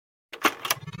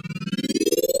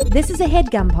This is a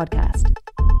HeadGum podcast.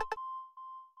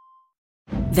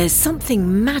 There's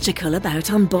something magical about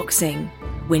unboxing.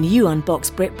 When you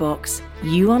unbox BritBox,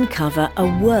 you uncover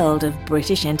a world of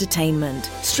British entertainment.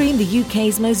 Stream the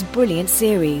UK's most brilliant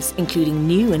series, including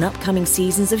new and upcoming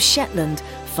seasons of Shetland,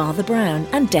 Father Brown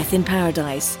and Death in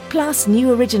Paradise. Plus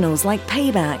new originals like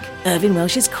Payback, Irving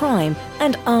Welsh's Crime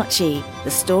and Archie,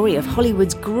 the story of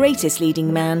Hollywood's greatest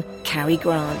leading man, Cary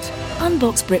Grant.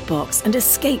 Unbox BritBox and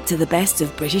escape to the best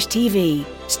of British TV.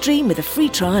 Stream with a free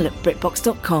trial at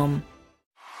BritBox.com.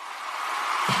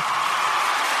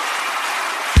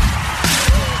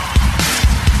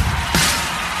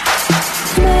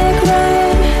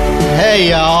 Hey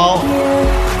y'all,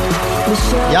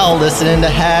 listening to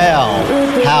Howl.fm.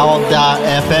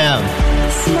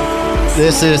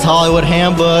 This is Hollywood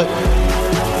Handbook.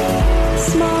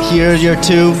 Here are your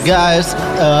two guys,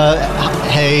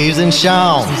 Hayes and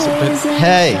Sean.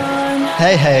 Hey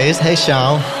Hayes, hey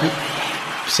Sean.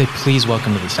 Say please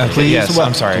welcome to the stage. Yes,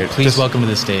 I'm sorry. Please welcome to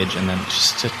the stage, and then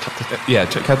just to cut the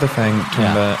cut the thing.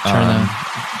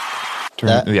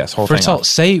 Yes, whole First thing. of all,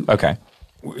 say okay.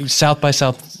 South by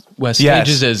Southwest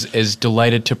Stages is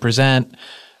delighted to present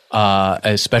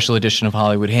a special edition of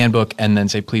Hollywood Handbook, and then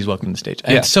say please welcome to the stage.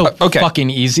 And it's so fucking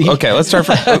easy. Okay, let's start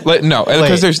from no,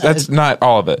 because that's not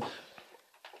all of it.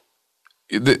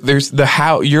 There's the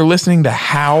how. You're listening to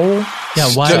how. Yeah,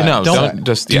 why? Don't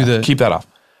just keep that off.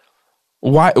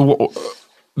 Why?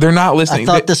 They're not listening.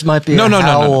 I thought this might be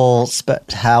Howl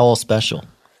special.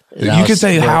 You could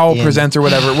say Howl presents or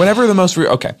whatever the most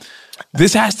real. Okay.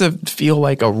 This has to feel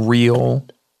like a real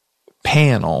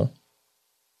panel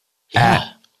at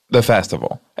the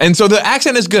festival. And so the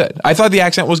accent is good. I thought the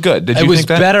accent was good. Did you think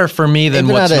that? It was better for me than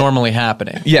what's normally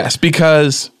happening. Yes,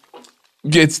 because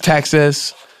it's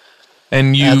Texas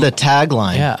and you... the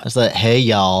tagline. It's like, hey,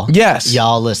 y'all. Yes.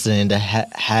 Y'all listening to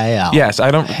Howl. Yes, I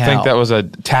don't think that was a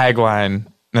tagline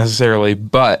necessarily,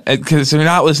 but because they're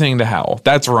not listening to Howl.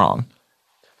 That's wrong.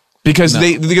 Because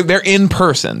they're in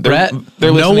person. They're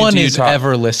no one is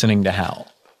ever listening to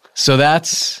Howl. So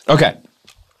that's... Okay.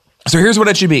 So here's what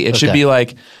it should be. It should be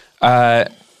like,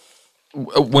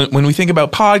 when we think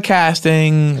about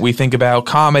podcasting, we think about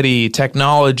comedy,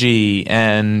 technology,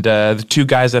 and the two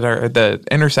guys that are at the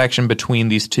intersection between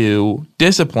these two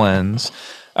disciplines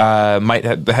might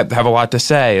have a lot to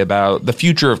say about the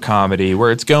future of comedy,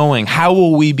 where it's going. How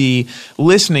will we be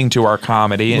listening to our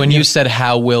comedy? When you said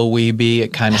how will we be,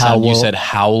 it kind of sounded you said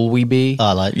how will we be?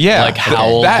 Like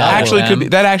howl.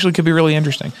 That actually could be really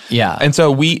interesting. Yeah. And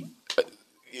so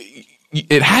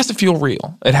it has to feel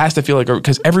real. It has to feel like,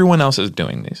 because everyone else is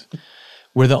doing these.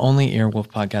 We're the only Earwolf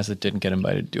podcast that didn't get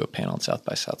invited to do a panel at South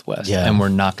by Southwest. Yeah. And we're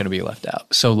not going to be left out.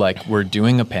 So, we're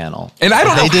doing a panel. And I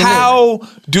don't know how,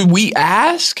 do we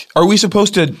ask? Are we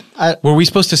supposed to? Were we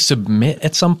supposed to submit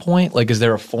at some point? Is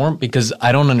there a form? Because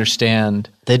I don't understand.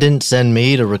 They didn't send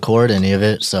me to record any of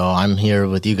it, so I'm here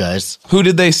with you guys. Who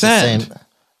did they send?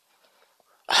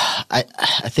 I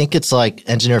think it's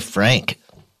Engineer Frank.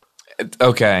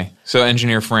 Okay. So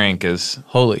Engineer Frank is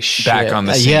holy shit back on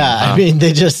the scene. I mean,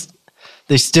 they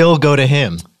still go to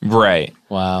him. Right.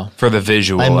 Wow. For the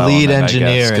visual I'm lead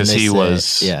engineer. Because he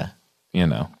was, that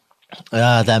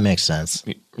makes sense.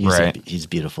 Right. He's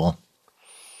beautiful.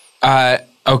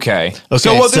 Okay.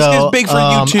 So this is big for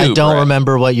you too. I don't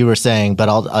remember what you were saying,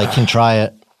 but I can try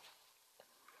it.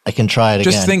 I can try it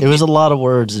again. It was a lot of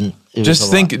words, and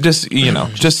think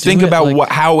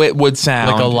about how it would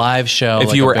sound, like a live show,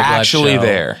 if you were actually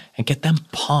there, and get them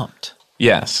pumped.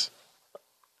 Yes.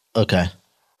 Okay.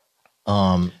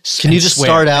 Can you just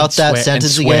start out that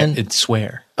sentence again? It's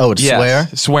swear. Oh, it's swear?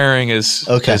 Swearing is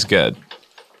good.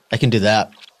 I can do that.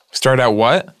 Start out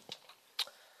what?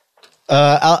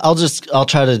 I'll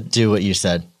try to do what you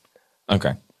said.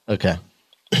 Okay.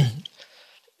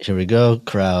 Here we go.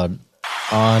 Crowd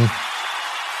on.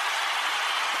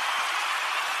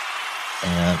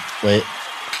 And wait.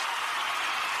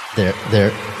 There.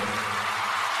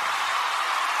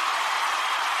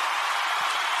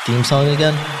 Theme song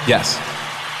again? Yes.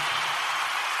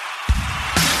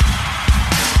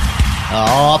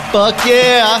 Oh, fuck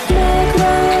yeah.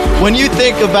 When you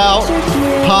think about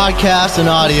podcasts and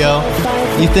audio,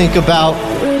 you think about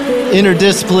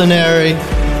interdisciplinary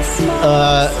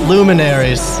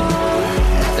luminaries.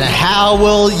 How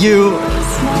will you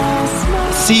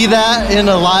see that in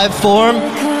a live form?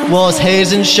 Well, it's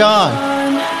Hayes and Sean.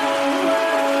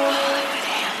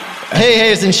 Hey,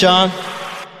 Hayes and Sean.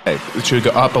 Hey, should we go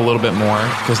up a little bit more?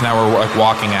 Because now we're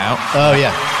walking out. Oh,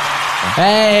 yeah.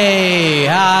 Hey,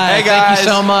 hi. Hey, guys. Thank you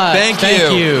so much. Thank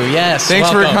you. Yes.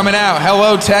 Thanks welcome. for coming out.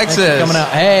 Hello, Texas. Thanks for coming out.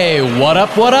 Hey, what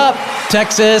up?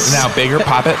 Texas. Now bigger.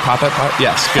 Pop it.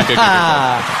 Yes. Good.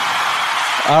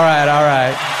 All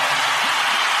right.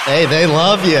 Hey, they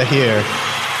love you here.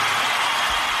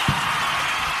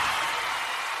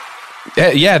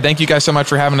 Yeah, thank you guys so much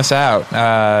for having us out.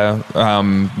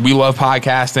 We love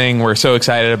podcasting. We're so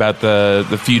excited about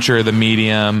the future of the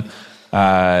medium.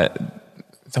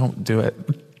 Don't do it.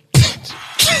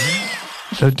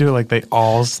 Don't do it like they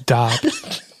all stop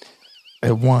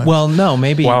at once. Well, no,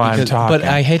 maybe while I'm talking. But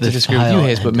I hate to disagree with you,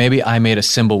 Hayes, but maybe I made a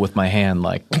symbol with my hand,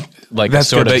 like that's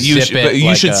sort good, of zip it. But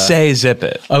you should say zip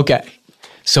it. Okay.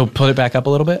 So put it back up a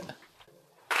little bit.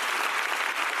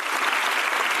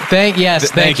 Thank you.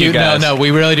 Guys. No,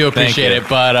 we really do appreciate it.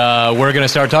 But we're going to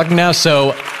start talking now.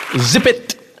 So zip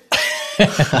it.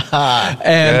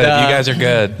 And good. You guys are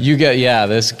good.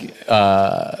 This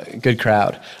good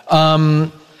crowd.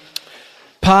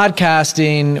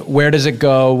 Podcasting, where does it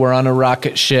go? We're on a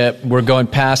rocket ship. We're going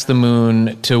past the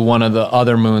moon to one of the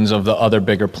other moons of the other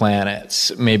bigger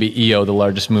planets, maybe Io, the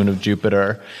largest moon of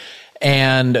Jupiter.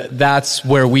 And that's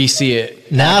where we see it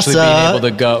NASA, being able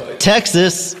to go.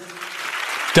 Texas.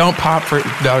 Don't pop for...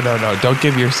 No. Don't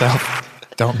give yourself...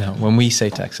 Don't. No, when we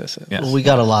say Texas. Yes. Well, we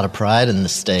got a lot of pride in the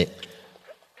state.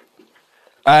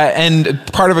 And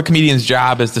part of a comedian's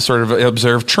job is to sort of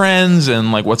observe trends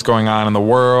and like what's going on in the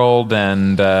world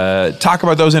and talk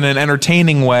about those in an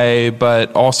entertaining way,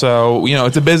 but also,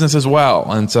 it's a business as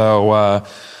well. And so,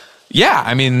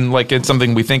 it's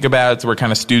something we think about. So we're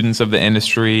kind of students of the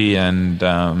industry, and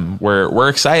we're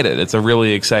excited. It's a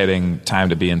really exciting time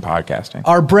to be in podcasting.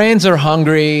 Our brains are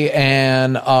hungry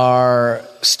and our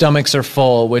stomachs are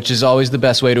full, which is always the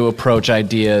best way to approach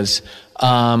ideas.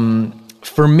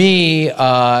 For me,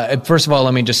 first of all,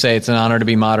 let me just say it's an honor to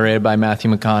be moderated by Matthew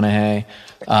McConaughey,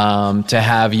 to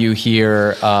have you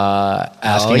here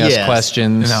asking us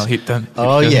questions. No, he doesn't.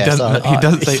 He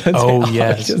doesn't say, oh,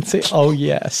 yes. He doesn't say, oh,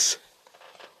 yes.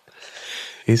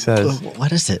 He says...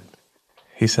 What is it?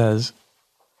 He says...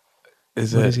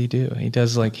 What does he do? He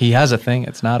does he has a thing.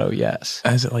 It's not oh, yes.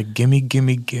 Is it like gimme,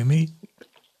 gimme, gimme?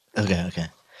 Okay.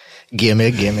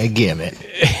 Gimme, gimme, gimme.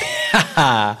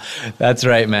 That's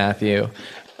right, Matthew.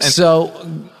 So,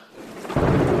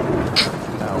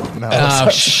 no. Oh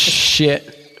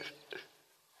shit!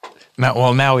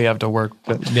 Now we have to work.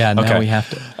 Now we have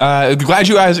to. Glad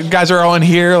you guys are all in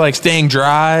here, like staying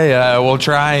dry. We'll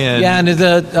try and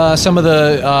and some of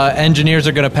the engineers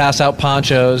are going to pass out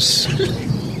ponchos.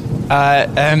 But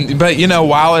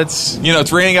while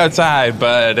it's raining outside,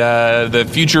 but the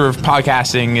future of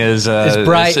podcasting is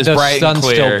bright. Is the bright sun's and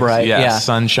clear. Still bright. Yes,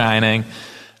 sun shining.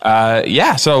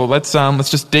 So let's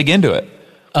just dig into it.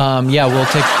 We'll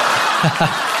take.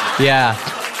 Yeah.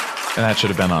 And that should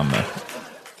have been on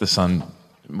the sun.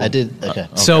 I did. Okay.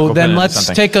 So then let's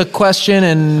take a question.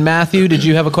 And Matthew, did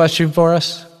you have a question for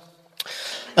us?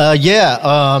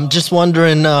 Just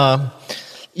wondering.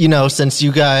 Since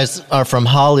you guys are from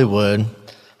Hollywood,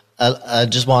 I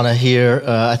just want to hear,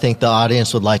 I think the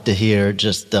audience would like to hear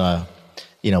just,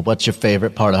 what's your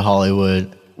favorite part of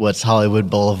Hollywood? What's Hollywood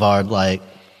Boulevard like?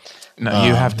 No,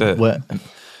 you have to,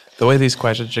 the way these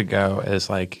questions should go is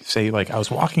say I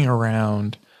was walking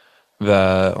around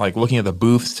looking at the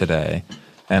booths today,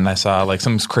 and I saw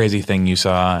some crazy thing you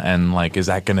saw, and is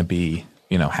that going to be,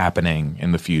 happening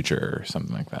in the future or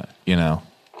something like that,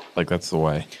 that's the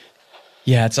way.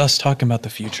 Yeah, it's us talking about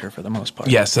the future for the most part.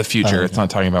 Yes, the future. It's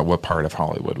not talking about what part of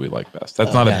Hollywood we like best.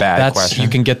 That's not a bad question. You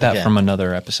can get that from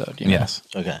another episode. Yes.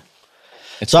 Okay.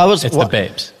 It's the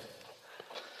babes.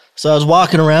 So I was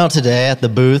walking around today at the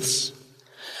booths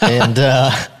and,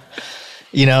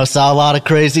 saw a lot of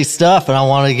crazy stuff, and I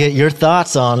wanted to get your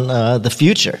thoughts on the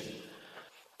future.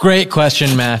 Great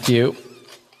question, Matthew.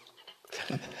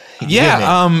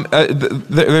 Yeah,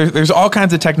 there's all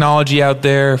kinds of technology out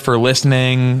there for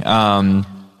listening. There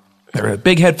are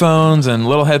big headphones and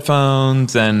little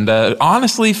headphones, and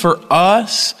honestly, for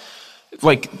us,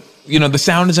 the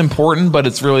sound is important, but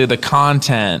it's really the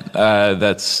content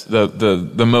that's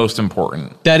the most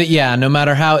important. No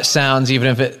matter how it sounds, even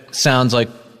if it sounds like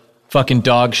fucking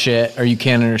dog shit or you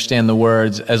can't understand the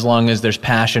words, as long as there's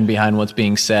passion behind what's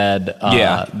being said,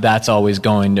 that's always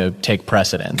going to take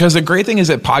precedent. Because the great thing is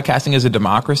that podcasting is a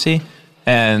democracy,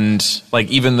 and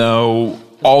even though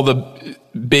all the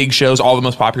big shows, all the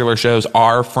most popular shows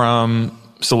are from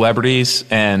celebrities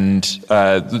and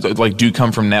do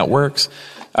come from networks,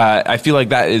 I feel like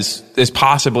that is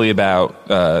possibly about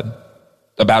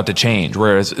to change.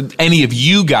 Whereas any of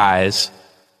you guys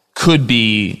could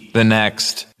be the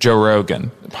next Joe Rogan.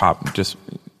 Okay, that's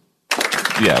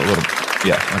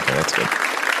good.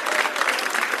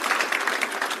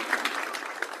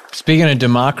 Speaking of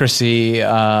democracy,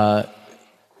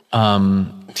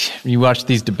 You watch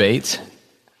these debates?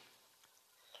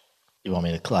 You want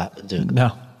me to clap?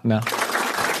 No. No,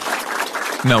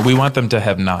 we want them to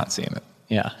have not seen it.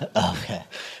 Yeah. Okay.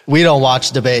 We don't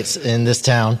watch debates in this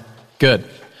town. Good.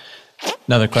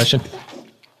 Another question?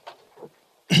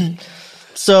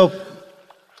 So,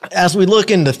 as we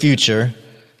look in the future,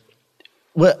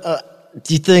 what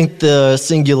do you think the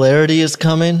singularity is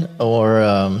coming,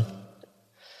 or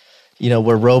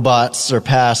where robots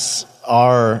surpass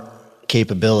our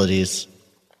capabilities?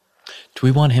 Do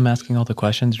we want him asking all the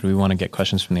questions, or do we want to get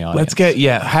questions from the audience?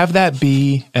 Have that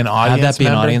be an audience Have that be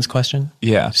an member. audience question?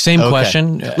 Yeah. Same Okay.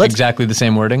 question, exactly the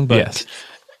same wording, but Yes.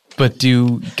 but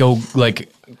do go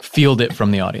field it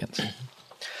from the audience.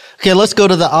 Okay, let's go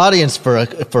to the audience for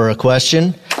a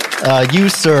question. You,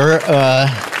 sir,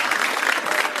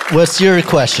 what's your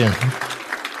question?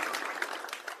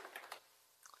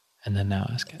 And then now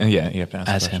ask it. And yeah, you have to ask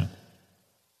As the question. him.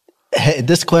 Hey,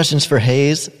 this question's for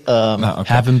Hayes. No,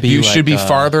 okay. Have him be You like, should be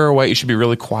farther away. You should be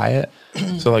really quiet.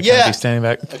 So like, Yeah. be standing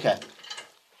back. Okay.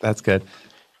 That's good.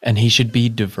 and he should be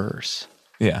diverse.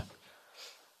 Yeah.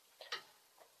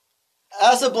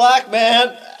 As a black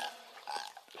man,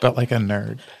 But like a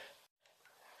nerd.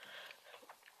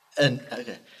 and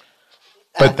okay.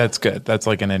 But that's good. That's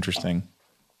like an interesting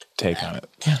take on it.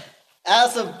 Yeah.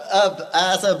 As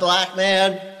a black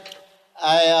man,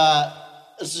 I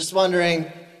was just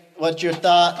wondering what your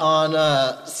thought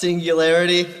on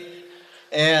singularity,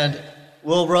 and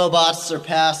will robots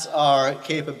surpass our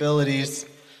capabilities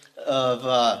of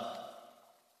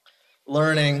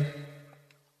learning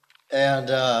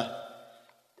and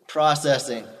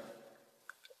processing?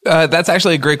 That's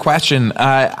actually a great question.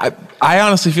 I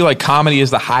honestly feel like comedy is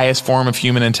the highest form of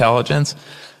human intelligence.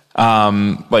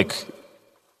 Like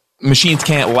machines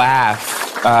can't laugh.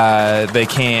 They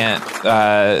can't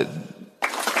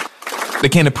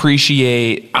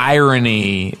appreciate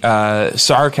irony,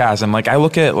 sarcasm. Like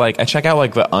I check out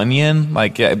like The Onion.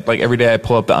 Like every day I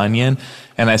pull up The Onion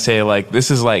and I say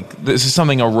this is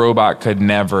something a robot could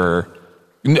never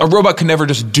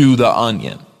just do The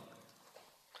Onion.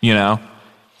 You know?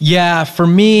 Yeah, for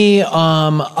me,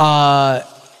 I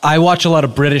watch a lot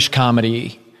of British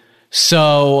comedy.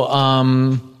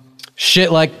 So,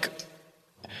 shit like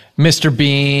Mr.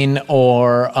 Bean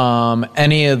or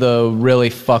any of the really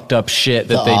fucked up shit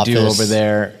that The they do Office. over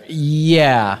there.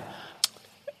 Yeah,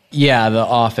 The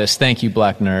Office. Thank you,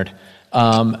 Black Nerd.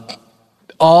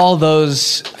 All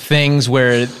those things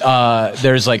where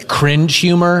there's like cringe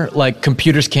humor, like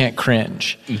computers can't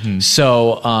cringe. Mm-hmm.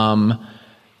 So,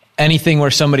 anything where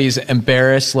somebody's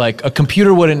embarrassed, like a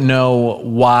computer wouldn't know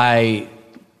why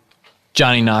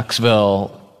Johnny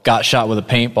Knoxville got shot with a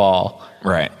paintball.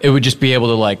 Right. It would just be able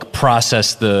to like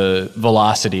process the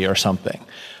velocity or something.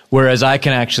 Whereas I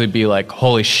can actually be like,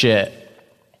 holy shit,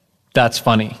 that's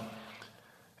funny.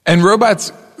 And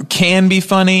robots can be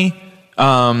funny.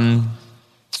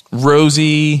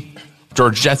 Rosie,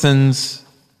 George Jetson's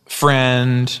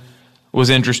friend, was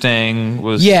interesting.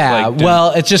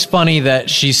 Well, it's just funny that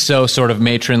she's so sort of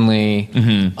matronly.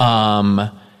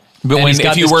 But And he's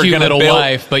got if you this were cute going to little build,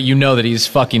 wife, but you know that he's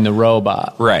fucking the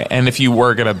robot. right? And if you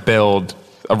were going to build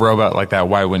a robot like that,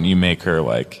 why wouldn't you make her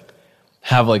like?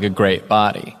 Have like a great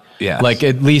body. Yeah. Like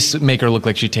at least make her look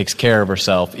like she takes care of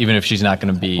herself, even if she's not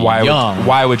going to be young.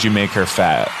 Why would you make her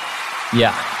fat?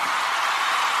 Yeah.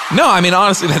 No, I mean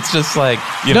honestly, that's just like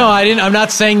No, I didn't. I'm not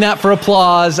saying that for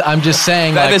applause. I'm just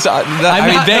saying Thank you.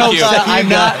 I'm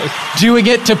not doing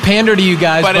it to pander to you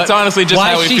guys. But it's honestly just why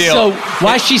how we is she feel.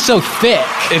 Why is she so thick?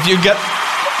 If you get,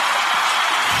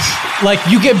 Like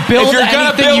you can build if you're gonna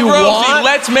anything build you Rosie, want.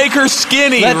 let's make her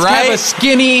skinny, Let's right? have a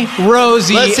skinny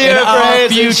Rosie Let's hear in it for our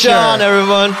Hayes and future. Sean,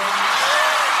 everyone.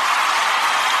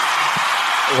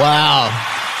 Wow.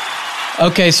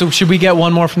 Okay, so should we get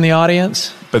one more from the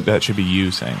audience? But that should be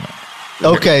you saying that.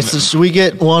 Okay, so should we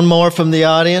get one more from the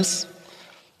audience?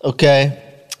 Okay.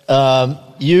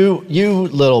 You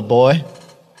little boy.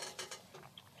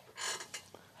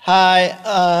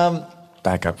 Hi.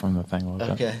 Back up from the thing a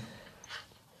little bit.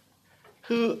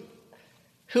 Okay.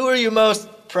 Who are you most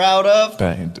proud of?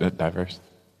 Diverse.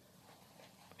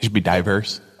 You should be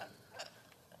diverse.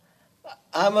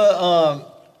 I'm a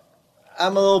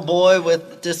little boy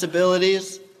with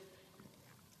disabilities.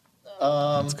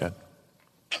 That's good.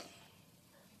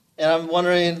 And I'm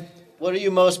wondering, what are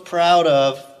you most proud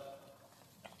of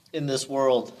in this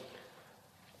world?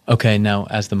 Okay, now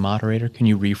as the moderator, can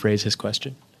you rephrase his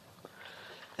question?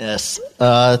 Yes.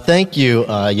 Thank you,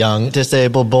 young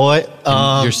disabled boy.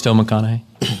 You're still McConaughey?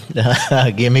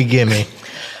 Gimme.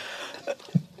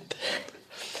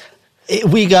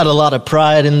 We got a lot of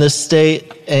pride in this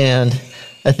state, and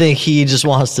I think he just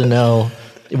wants to know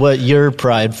what you're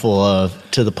prideful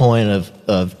of, to the point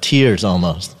of tears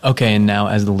almost. Okay, and now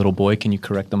as the little boy, can you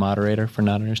correct the moderator for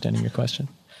not understanding your question?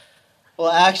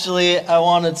 Well, actually, I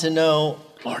wanted to know...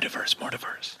 More diverse.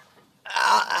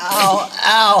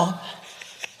 Ow.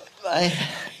 I'm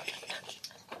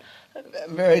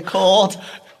very cold.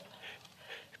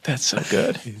 That's so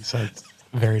good. He's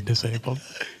very disabled.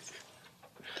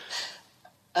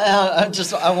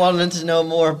 I wanted to know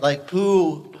more, like,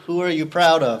 who are you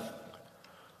proud of?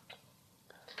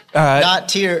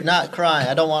 Not crying.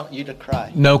 I don't want you to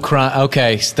cry. No cry.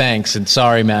 Okay, thanks. And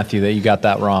sorry, Matthew, that you got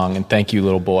that wrong. And thank you,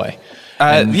 little boy.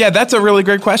 Yeah, that's a really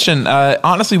great question.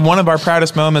 Honestly, one of our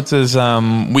proudest moments is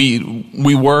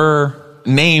we were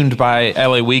named by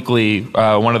LA Weekly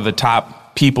one of the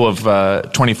top people of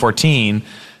 2014.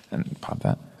 And pop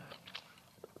that.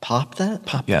 Pop that?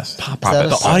 Pop. Yes. Pop Is that that. a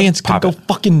The song? audience could Pop go it.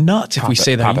 fucking nuts if Pop we it.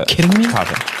 say that. Pop Are you it. kidding me? Pop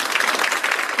it.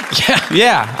 Yeah.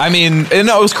 Yeah, I mean,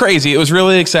 no, it was crazy. It was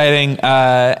really exciting,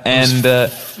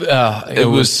 It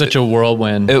was such a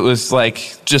whirlwind. it was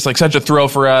just such a thrill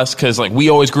for us because we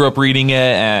always grew up reading it,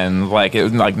 and it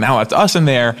was now it's us in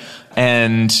there,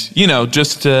 and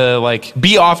just to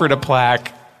be offered a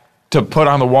plaque to put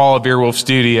on the wall of Earwolf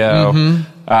Studio.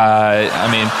 I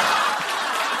mean.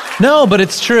 No, but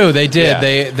it's true. They did.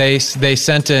 Yeah. They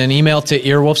sent an email to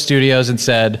Earwolf Studios and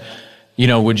said,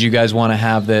 would you guys want to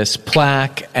have this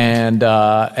plaque? And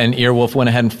Earwolf went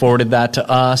ahead and forwarded that to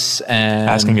us, and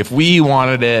Asking if we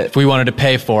wanted it if we wanted to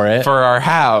pay for it for our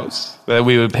house, that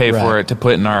we would pay for Right. it to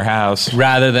put in our house.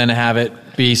 rather than have it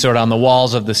be sort of on the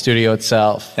walls of the studio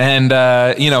itself. And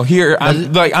here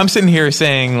I'm sitting here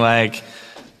saying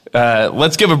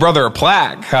let's give a brother a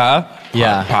plaque, huh?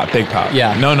 Yeah. Pop, big pop.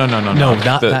 Yeah. No, No,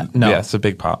 not that. No. Yeah, it's a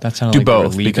big pop. That sounded do like we were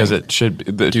both leaving. because it should be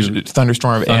the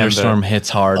thunderstorm. Thunderstorm hits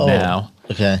hard now.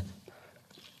 Okay.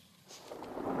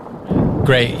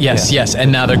 Great. Yes. And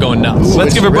now they're going nuts.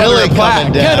 Let's give a brother really a plaque.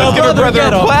 coming down. Let's give a brother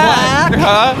Get a a plaque,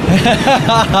 huh?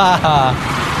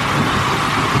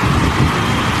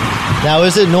 Now,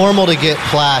 is it normal to get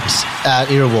plaques at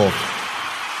Earwolf?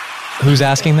 Who's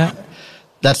asking that?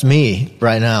 That's me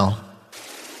right now.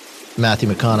 Matthew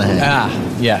McConaughey.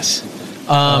 Yes.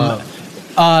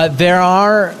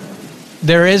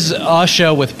 There is a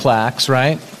show with plaques,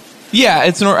 right? Yeah,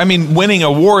 it's. Winning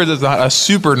awards is not a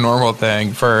super normal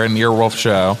thing for an Earwolf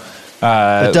show.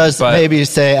 It does maybe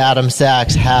say Adam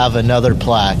Sachs have another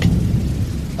plaque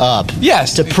up.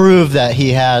 Yes. To prove that he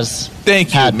has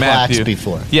Thank you, had Matthew. plaques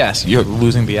before. Yes, you're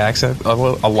losing the accent a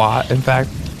lot. In fact.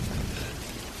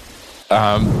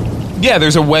 Yeah,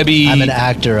 there's a Webby. I'm an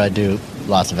actor. I do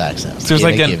lots of accents. There's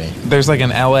Gimme. there's an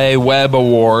LA Web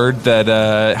Award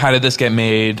that How Did This Get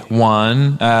Made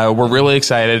won. We're really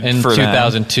excited In for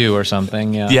 2002 or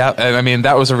something. Yeah. Yeah,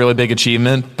 that was a really big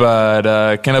achievement.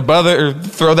 But can a brother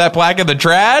throw that plaque in the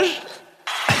trash?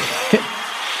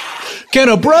 Can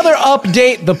a brother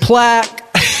update the plaque?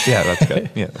 Yeah, that's good.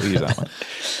 Yeah, we'll use that one.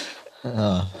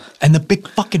 And the big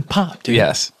fucking pop, dude.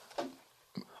 Yes.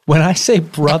 When I say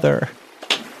brother,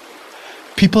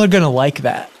 people are gonna like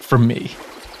that from me.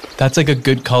 That's like a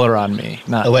good color on me.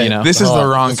 Not Oh, wait. This is Hold the on.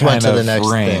 wrong Let's went kind to of the next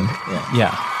frame. thing.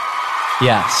 Yeah.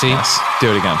 Yeah. See? Yes.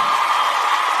 Do it again.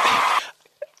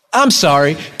 I'm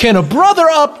sorry. Can a brother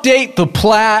update the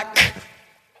plaque?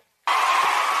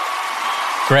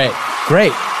 Great.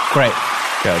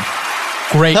 Good.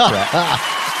 Great, Brett.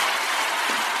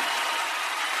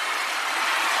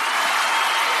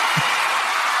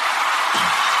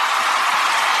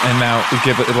 And now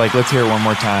give it let's hear it one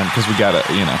more time because we gotta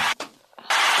go.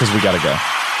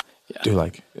 Yeah. Do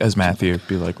as Matthew,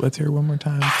 be let's hear it one more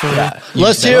time.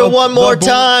 Let's hear it one more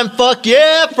time. Fuck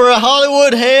yeah for a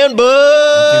Hollywood handbook.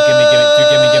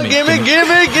 Gimme.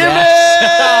 Gimme.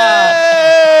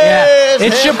 Yeah.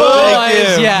 It's your boys.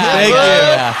 Thank you. Yeah. Thank you.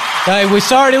 Yeah. We're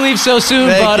sorry to leave so soon,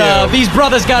 Thank but you. these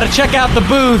brothers got to check out the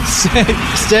booths.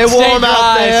 Stay warm out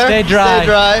dry, there. Stay dry. Stay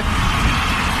dry.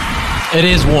 It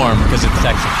is warm because it's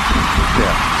Texas.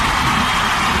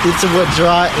 It's a what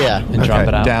dry. Yeah. And drop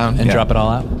it out. Down. And Yeah. drop it all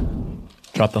out.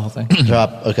 Drop the whole thing.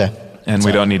 Drop. Okay. And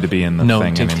we don't need to be in the No,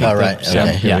 thing take- anymore. All right. Yeah.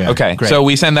 Okay. Here we go. Okay. Great. So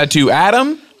we send that to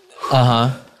Adam.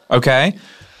 Okay.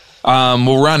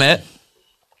 We'll run it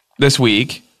this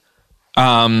week.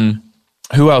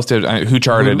 Who else who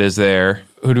charted is there?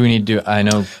 Who do we need to do? I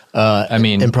know.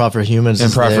 Improv for Humans.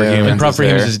 Improv for Humans. Improv for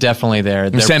there. Humans is definitely there.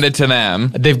 We send it to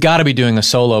them. They've got to be doing a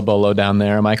solo bolo down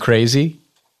there. Am I crazy?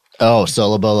 Oh,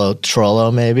 Solo Bolo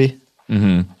Trollo, maybe.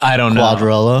 I don't know.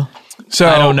 Quadrollo. So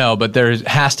I don't know, but there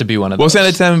has to be one of those. we'll send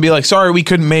it to them and be sorry, we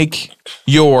couldn't make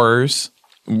yours.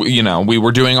 We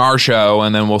were doing our show,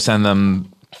 and then we'll send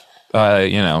them,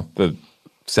 the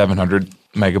 700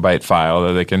 megabyte file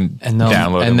that they can and they'll,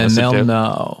 download and then listen they'll to.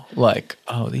 know, like,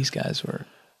 oh, these guys were.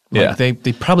 Like, Yeah.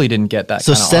 they probably didn't get that.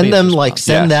 So kind of send them audience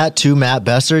send Yes. that to Matt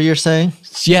Besser. You're saying?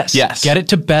 response. Yes. Get it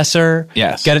to Besser.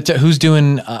 Yes. Get it to who's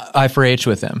doing I4H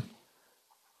with him.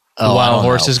 Oh, I Wild don't know.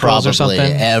 Horses Girls or Probably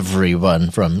something? everyone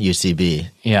from UCB.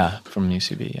 Yeah, from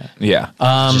UCB. Yeah,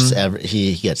 Yeah. Just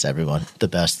he gets everyone, the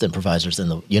best improvisers in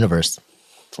the universe.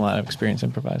 it's a lot of experienced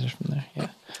improvisers from there. Yeah.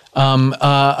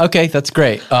 Okay, that's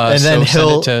great. And then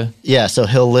so send it to so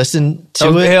he'll listen to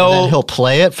Oh, it, he'll- and then he'll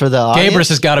play it for the audience. Gabrus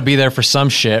has got to be there for some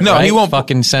shit. No, right? he won't-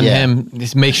 fucking send Yeah. him.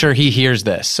 Just make sure he hears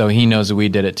this so he knows that we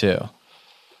did it too.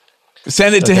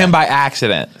 Send it to him by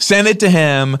accident. Send it to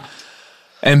him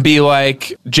and be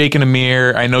like, Jake and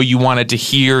Amir, I know you wanted to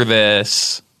hear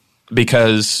this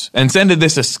and send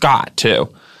this to Scott too.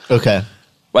 Okay.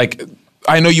 Like,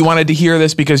 I know you wanted to hear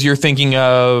this because you're thinking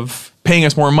of paying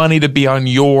us more money to be on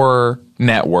your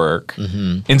network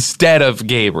instead of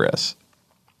Gabrus.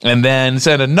 And then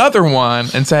send another one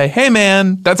and say, hey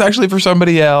man, that's actually for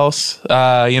somebody else.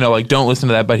 Don't listen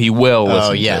to that, but he will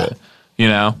listen yeah. to it. You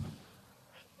know?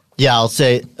 Yeah, I'll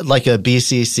say like a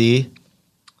BCC.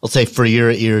 I'll say for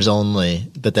your ears only,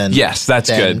 but then Yes, that's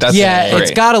then good. That's Yeah, great.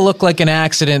 it's got to look like an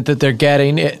accident that they're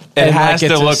getting it. It and has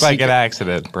it's to a look like secret- an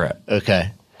accident, Brett.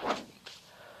 okay.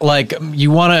 Like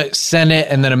you want to send it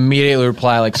and then immediately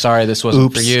reply like, sorry, this wasn't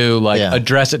Oops. for you. Like Yeah.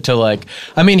 address it to like,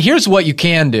 I mean, here's what you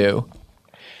can do.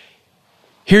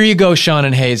 Here you go, Sean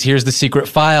and Hayes. Here's the secret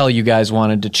file you guys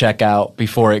wanted to check out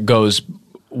before it goes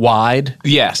wide.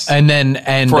 Yes. And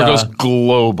before it goes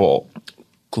global.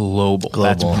 global.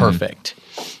 That's Global. perfect.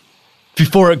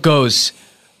 Before it goes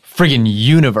friggin'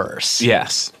 universe.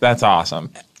 Yes, that's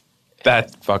awesome.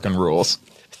 That fucking rules.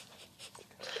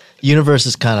 Universe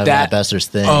is kind of That Matt Besser's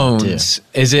thing owns. too.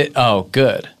 Is it? Oh,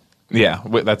 good. Yeah,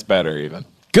 that's better even.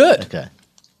 Good. Okay.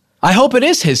 I hope it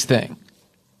is his thing.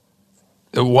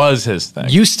 It was his thing.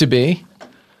 Used to be.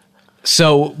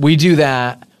 So we do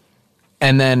that,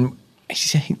 and then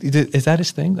is that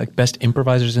his thing? Like best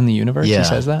improvisers in the universe? Yeah. He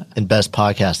says that? And best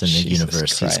podcast in the Jesus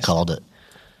universe. Christ. He's called it.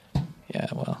 Yeah,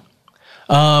 well.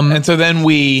 And so then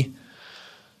you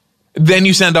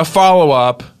send a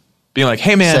follow-up being like,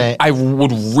 hey man, Say- I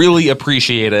would really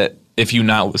appreciate it if you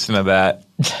not listen to that.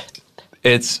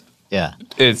 It's Yeah.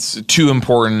 too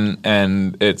important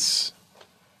and it's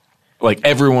like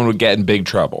everyone would get in big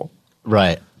trouble.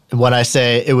 Right. And when I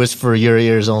say it was for your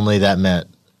ears only, that meant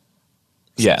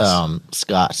Yes.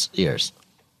 Scott's ears.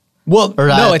 Well, Or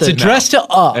no, I it's think- addressed to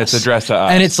us. It's addressed to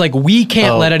us. And it's like, we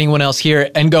can't Oh. let anyone else hear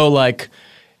it and go like,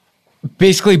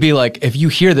 basically be like, if you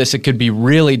hear this, it could be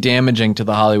really damaging to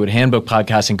the Hollywood Handbook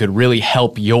podcast and could really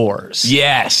help yours.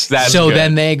 Yes, that's so good.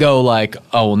 then they go like,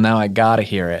 oh, well, now I got to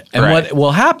hear it. And Right. what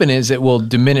will happen is it will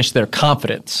diminish their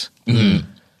confidence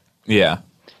Yeah.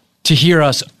 to hear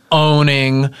us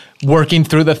owning, working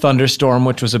through the thunderstorm,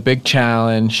 which was a big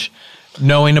challenge,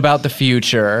 knowing about the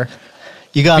future,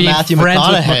 You got being Matthew friends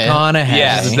McConaughey. with McConaughey.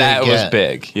 Yes, Big that was get.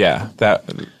 big. Yeah,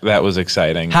 that was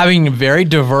exciting. Having a very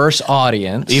diverse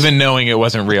audience. Even knowing it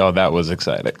wasn't real, that was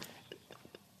exciting.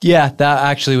 Yeah, that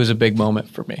actually was a big moment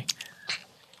for me.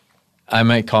 I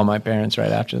might call my parents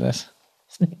right after this.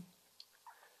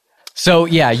 So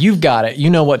yeah, you've got it. You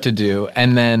know what to do.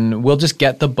 And then we'll just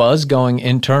get the buzz going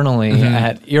internally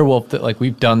at Earwolf that like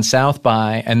we've done South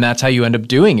by, and that's how you end up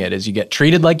doing it is you get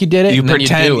treated like you did it. You and then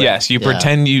pretend, you do it. yes, you Yeah.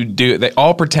 pretend you do. They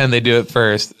all pretend they do it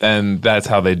first, and that's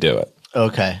how they do it.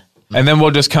 Okay. And then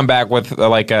we'll just come back with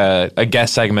like a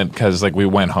guest segment because like we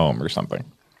went home or something.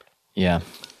 Yeah.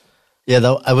 Yeah,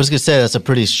 though I was gonna say that's a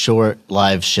pretty short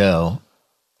live show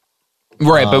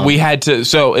Right, but we had to.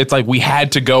 So it's like we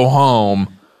had to go home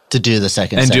to do the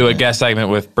second and do a segment. guest segment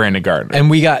with Brandon Gardner. And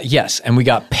we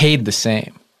got paid the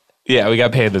same. Yeah, we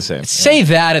got paid the same. Say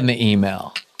that in the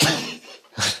email.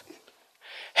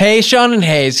 Hey, Sean and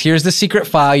Hayes, here's the secret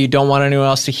file you don't want anyone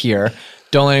else to hear.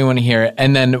 Don't let anyone hear it.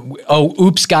 And then, oh,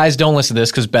 oops, guys, don't listen to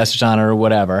this because Besser's on it or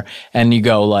whatever. And you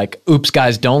go like, oops,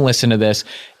 guys, don't listen to this.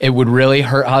 It would really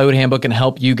hurt Hollywood Handbook and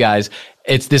help you guys.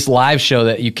 It's this live show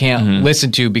that you can't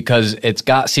listen to because it's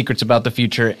got secrets about the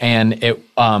future and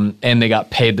they got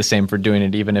paid the same for doing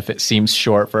it, even if it seems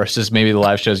short versus maybe the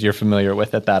live shows you're familiar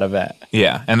with at that event.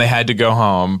 Yeah, and they had to go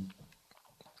home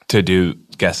to do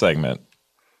guest segment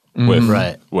with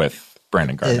Right. with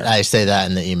Brandon Gardner. I say that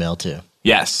in the email too.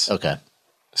 Yes. Okay.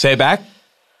 Say it back.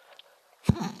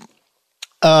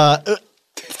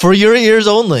 For your ears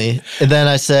only. And then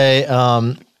I say,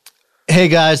 hey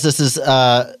guys, this is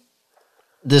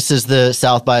the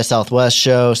South by Southwest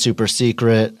show, super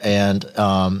secret. And,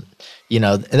 then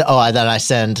I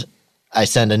send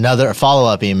another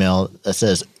follow-up email that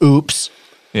says, oops,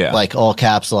 Yeah. like all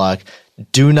caps lock.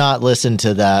 do not listen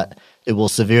to that. It will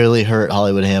severely hurt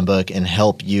Hollywood Handbook and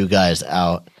help you guys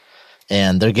out.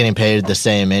 And they're getting paid the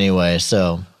same anyway,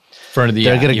 so they're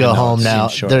going to go home now.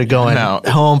 They're going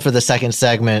home for the second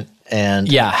segment.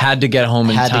 And had to get home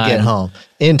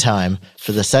in time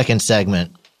for the second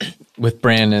segment with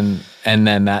Brandon, and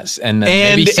then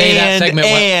maybe say that segment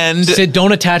went,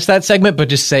 don't attach that segment, but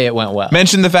just say it went well.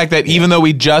 Mention the fact that even though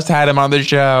we just had him on the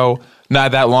show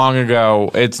not that long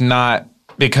ago, it's not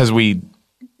because we,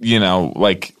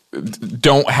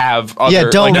 don't have other,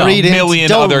 don't read a million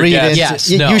don't other read guests.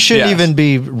 You shouldn't even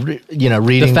be, reading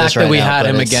the fact this right that we now, had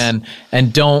him again,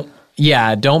 and don't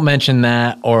mention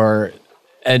that,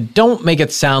 and don't make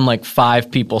it sound like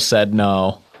 5 people said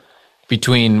no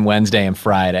between Wednesday and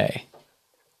Friday.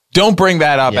 Don't bring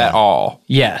that up at all.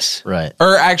 Yes. Right.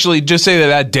 Or actually just say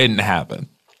that didn't happen.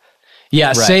 Yeah,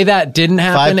 right. Say that didn't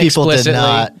happen 5 people explicitly. did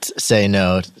not say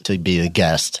no to be the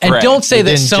guest. And don't say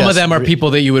that some of them are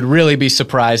people that you would really be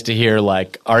surprised to hear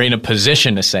are in a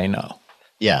position to say no.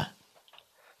 Yeah.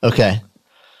 Okay.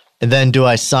 And then do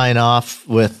I sign off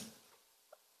with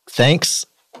thanks?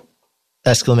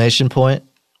 Exclamation point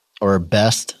or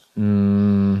best?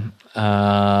 Yours?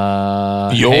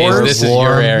 Hey, this is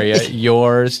your area.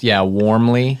 Yours,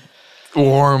 warmly.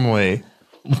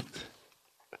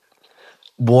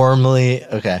 Warmly,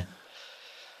 okay.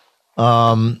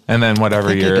 And then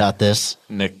whatever your got this.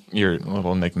 Your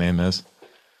little nickname is.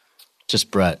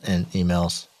 Just Brett in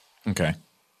emails. Okay.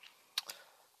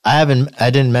 I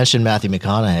didn't mention Matthew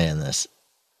McConaughey in this.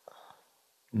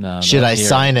 No. Should I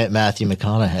sign it Matthew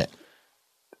McConaughey?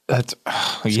 It's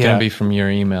going to be from your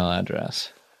email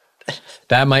address.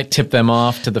 That might tip them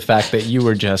off to the fact that you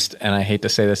were just, and I hate to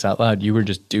say this out loud, you were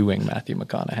just doing Matthew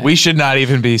McConaughey. We should not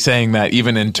even be saying that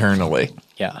even internally.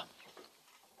 Yeah.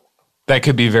 That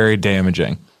could be very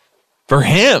damaging. For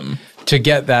him. To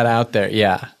get that out there,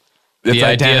 yeah. It's the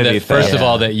idea that, first of Yeah.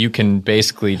 all, that you can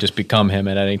basically just become him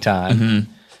at any time. Mm-hmm.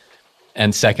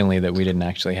 And secondly, that we didn't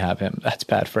actually have him. That's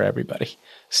bad for everybody.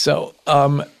 So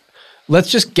let's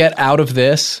just get out of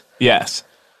this. Yes.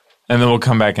 And then we'll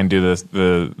come back and do this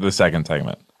the second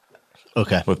segment.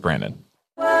 Okay. With Brandon.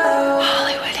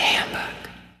 Hollywood Handbook.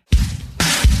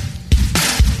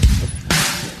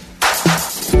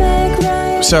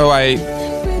 So I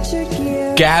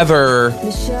gather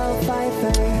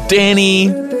Danny,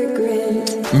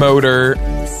 Motor,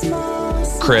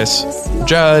 Chris,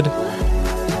 Judd,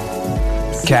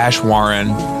 Cash, Warren.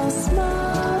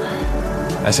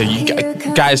 I say, you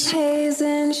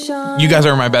guys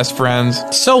are my best friends.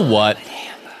 So what?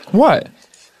 What?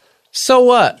 So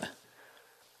what?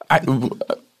 I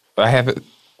haven't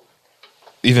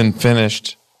even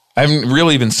finished. I haven't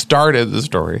really even started the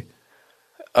story.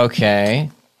 Okay.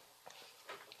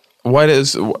 What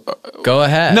is... Go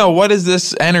ahead. No, what is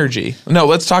this energy? No,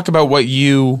 let's talk about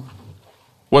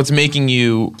what's making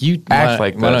you act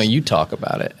like this. Why don't you talk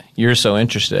about it? You're so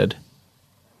interested.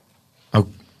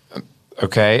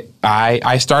 Okay.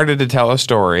 I started to tell a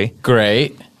story.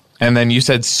 Great. And then you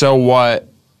said, so what,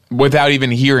 without even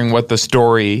hearing what the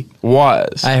story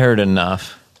was. I heard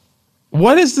enough.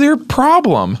 What is their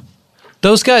problem?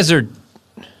 Those guys are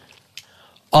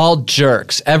all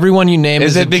jerks. Everyone you name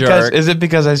is a jerk. Is it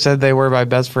because I said they were my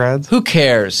best friends? Who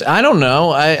cares? I don't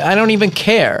know. I don't even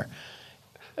care.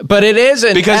 But it is,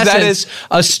 in essence,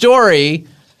 a story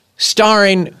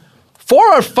starring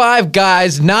 4 or 5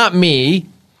 guys, not me.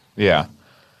 Yeah.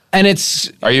 And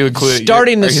it's Are you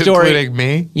including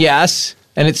me? Yes.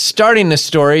 And it's starting the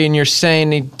story, and you're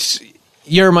saying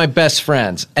you're my best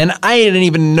friends. And I didn't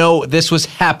even know this was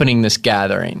happening, this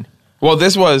gathering. Well,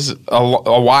 this was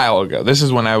a while ago. This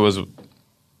is when I was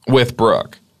with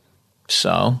Brooke.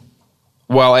 So?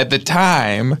 Well, at the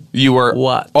time, you were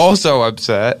also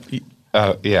upset.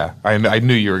 Yeah, I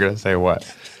knew you were going to say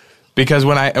what. Because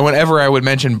whenever I would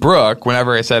mention Brooke,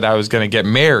 whenever I said I was going to get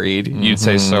married, you'd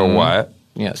say, so what?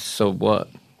 Yes, so what?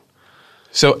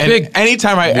 So every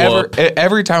time I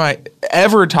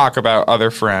ever talk about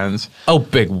other friends. Oh,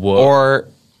 big whoop. Or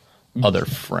other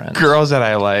friends. Girls that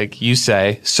I like, you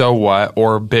say, so what?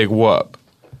 Or big whoop.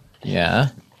 Yeah.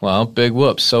 Well, big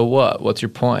whoop. So what? What's your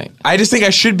point? I just think I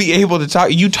should be able to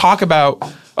talk. You talk about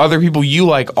other people you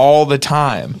like all the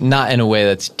time. Not in a way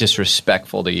that's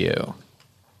disrespectful to you.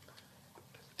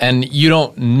 And you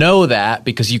don't know that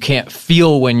because you can't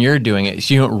feel when you're doing it.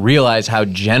 So you don't realize how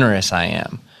generous I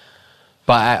am.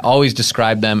 But I always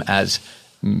describe them as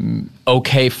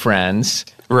okay friends.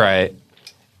 Right.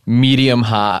 Medium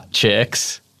hot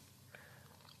chicks.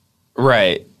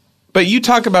 Right. But you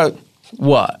talk about...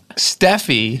 What?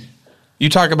 Steffi. You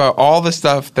talk about all the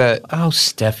stuff that... Oh,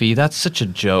 Steffi, that's such a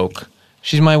joke.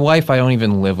 She's my wife. I don't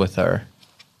even live with her.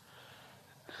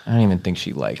 I don't even think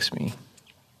she likes me.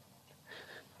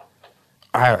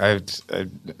 I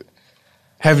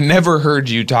have never heard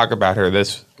you talk about her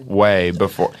this way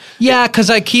before. Yeah, because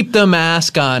I keep the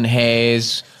mask on,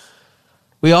 Hayes.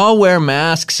 We all wear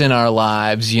masks in our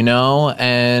lives, you know?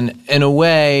 And in a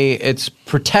way, it's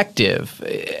protective.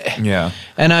 Yeah.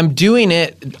 And I'm doing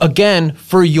it, again,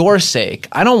 for your sake.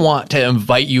 I don't want to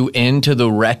invite you into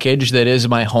the wreckage that is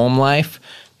my home life.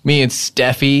 Me and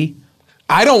Steffi.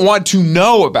 I don't want to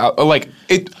know about, like,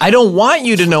 it. I don't want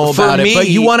you to know about it, but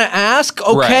you want to ask?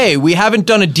 Okay, Right. We haven't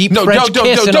done a deep French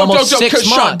kiss in almost 6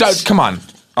 months. Come on.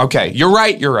 Okay, you're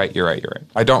right.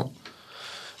 I don't.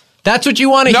 That's what you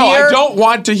want to No, hear? I don't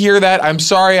want to hear that. I'm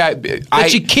sorry. That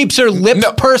she keeps her lips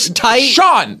pursed tight?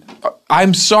 Sean,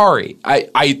 I'm sorry.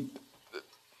 I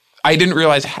didn't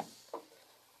realize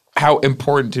how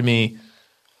important to me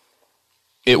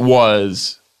it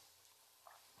was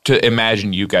to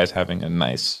imagine you guys having a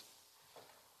nice,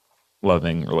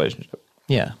 loving relationship.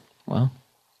 Yeah, well.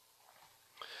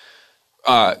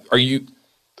 Are you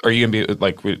going to be,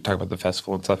 like, we talk about the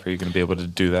festival and stuff, are you going to be able to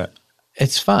do that?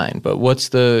 It's fine, but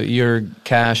what's your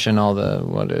cash and all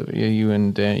the, you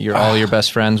and Dan, all your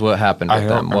best friends, what happened with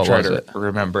them? What was it?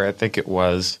 Remember, I think it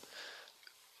was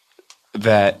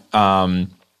that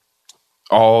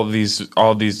all these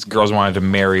girls wanted to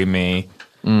marry me,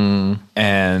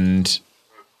 and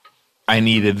I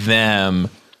needed them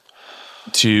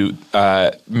to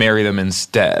marry them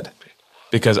instead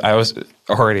because I was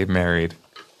already married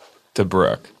to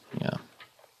Brooke. Yeah.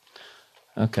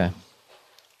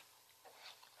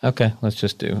 Okay, let's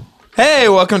just do. Hey,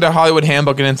 welcome to Hollywood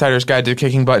Handbook, an insider's guide to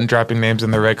kicking butt and dropping names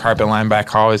in the red carpet line back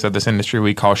hallways of this industry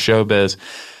we call showbiz.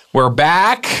 We're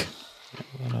back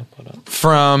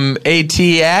from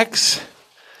ATX,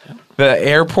 the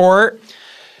airport.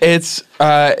 It's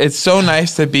so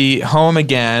nice to be home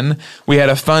again. We had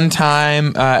a fun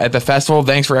time at the festival.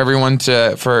 Thanks for everyone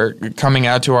for coming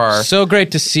out to our So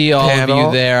great to see all panel. of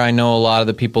you there. I know a lot of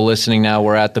the people listening now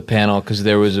were at the panel because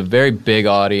there was a very big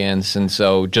audience, and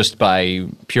so just by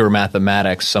pure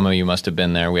mathematics, some of you must have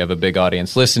been there. We have a big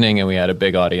audience listening, and we had a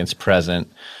big audience present.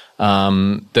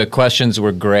 The questions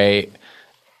were great.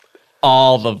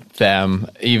 All of them,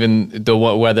 even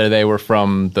whether they were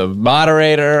from the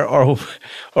moderator or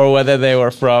whether they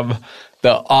were from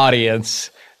the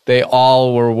audience, they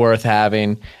all were worth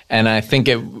having. And I think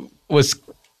it was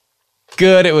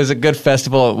good. It was a good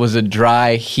festival. It was a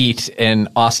dry heat in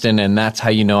Austin, and that's how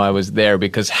you know I was there,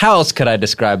 because how else could I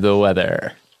describe the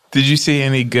weather? Did you see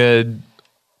any good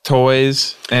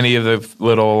toys? Any of the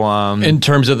little in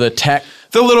terms of the tech?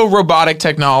 The little robotic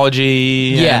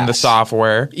technology and the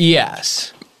software.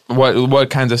 Yes. What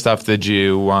kinds of stuff did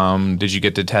you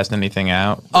get to test anything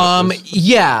out?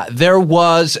 Yeah, there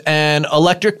was an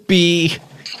electric bee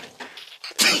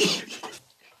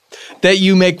that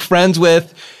you make friends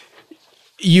with.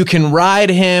 You can ride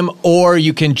him or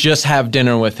you can just have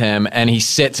dinner with him, and he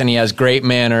sits and he has great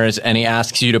manners and he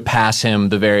asks you to pass him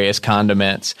the various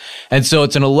condiments. And so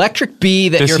it's an electric bee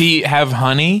that Does he have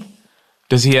honey?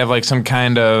 Does he have like some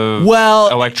kind of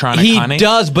electronic honey? He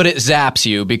does, but it zaps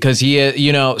you because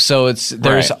so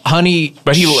there's honey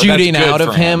shooting out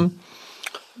of him.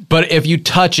 But if you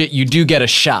touch it, you do get a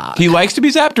shot. He likes to be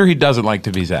zapped or he doesn't like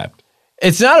to be zapped?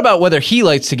 It's not about whether he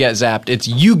likes to get zapped. It's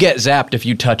you get zapped if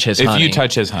you touch his honey. If you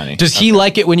touch his honey. Does he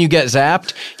like it when you get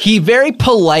zapped? He very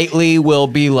politely will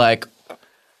be like,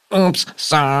 oops,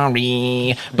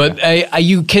 sorry. But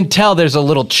you can tell there's a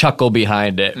little chuckle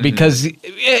behind it because,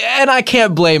 and I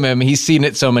can't blame him. He's seen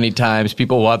it so many times.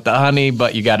 People want the honey,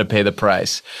 but you got to pay the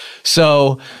price.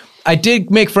 So I did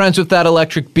make friends with that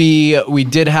electric bee. We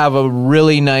did have a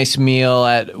really nice meal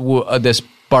at this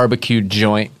barbecue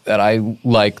joint that I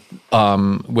like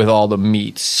with all the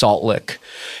meats, Salt Lick.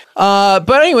 But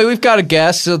anyway, we've got a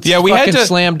guest. So we had to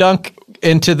slam dunk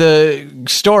into the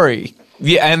story.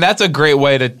 Yeah, and that's a great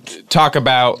way to talk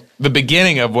about the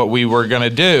beginning of what we were going to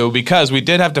do, because we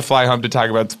did have to fly home to talk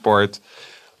about sports.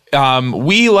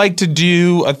 We like to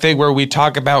do a thing where we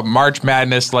talk about March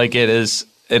Madness like it is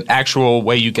an actual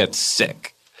way you get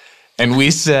sick. And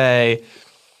we say,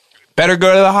 better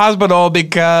go to the hospital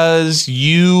because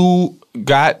you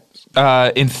got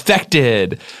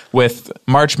infected with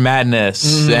March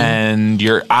Madness and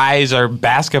your eyes are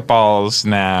basketballs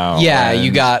now. Yeah, you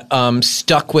got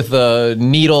stuck with a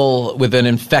needle, with an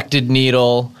infected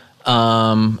needle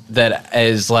that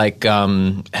is like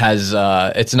has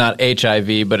it's not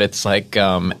HIV, but it's like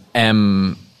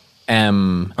mRNA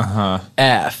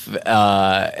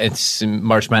It's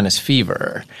March Madness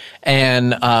fever.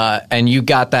 And you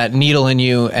got that needle in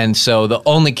you, and so the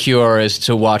only cure is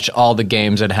to watch all the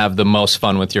games and have the most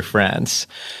fun with your friends.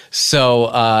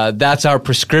 So that's our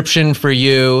prescription for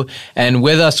you. And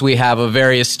with us, we have a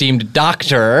very esteemed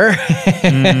doctor who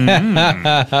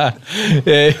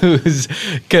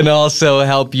can also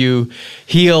help you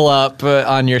heal up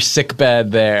on your sick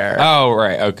bed there. Oh,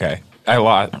 right. Okay. I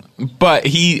lost. But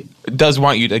he does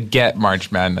want you to get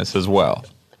March Madness as well.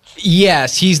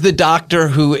 Yes, he's the doctor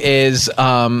who has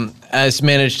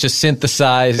managed to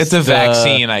synthesize. It's a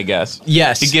vaccine, I guess.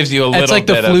 Yes, he gives you a little. It's like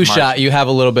bit the flu of shot. You have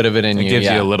a little bit of it in you. It gives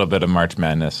you a little bit of March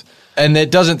Madness, and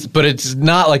it doesn't. But it's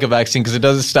not like a vaccine because it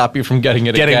doesn't stop you from getting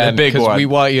again. The big one. We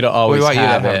want you to always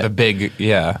have it. The big,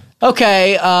 yeah.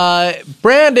 Okay,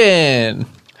 Brandon.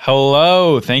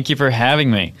 Hello, thank you for having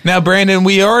me. Now, Brandon,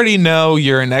 we already know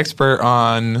you're an expert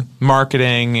on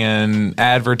marketing and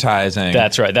advertising.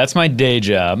 That's right. That's my day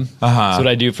job. That's what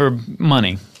I do for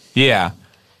money. Yeah,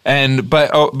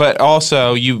 but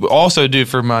also you also do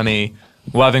for money,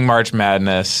 loving March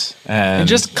Madness and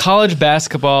just college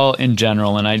basketball in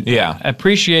general. And I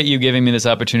appreciate you giving me this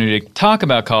opportunity to talk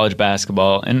about college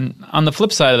basketball. And on the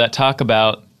flip side of that, talk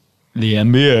about the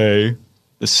NBA.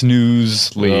 The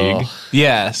snooze league.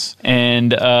 Yes.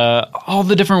 And all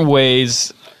the different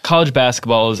ways college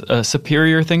basketball is a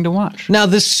superior thing to watch. Now,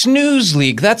 the snooze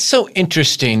league, that's so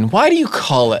interesting. Why do you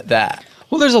call it that?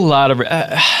 Well, there's a lot of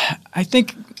I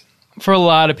think for a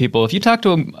lot of people, if you talk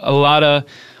to a lot of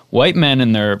white men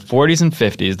in their 40s and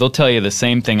 50s, they'll tell you the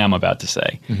same thing I'm about to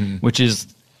say, which is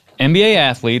NBA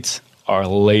athletes are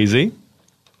lazy,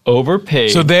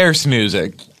 overpaid. So they're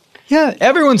snoozing. Yeah,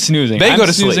 everyone's snoozing. They go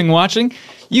to snoozing sleep. Watching.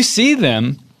 You see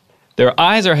them, their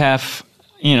eyes are half,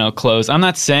 closed. I'm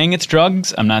not saying it's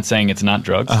drugs. I'm not saying it's not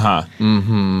drugs.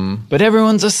 But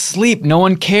everyone's asleep. No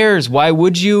one cares. Why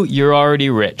would you? You're already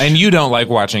rich. And you don't like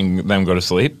watching them go to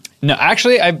sleep? No,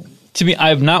 actually,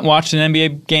 I've not watched an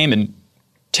NBA game in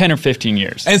 10 or 15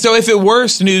 years. And so if it were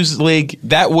snooze league,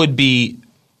 that would be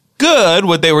good.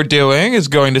 What they were doing is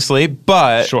going to sleep,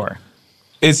 but Sure.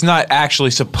 It's not actually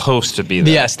supposed to be that.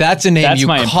 Yes, that's a name That's you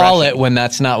my call impression. it when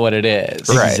that's not what it is.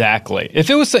 Right. Exactly.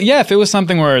 If it was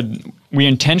something where we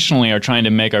intentionally are trying to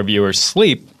make our viewers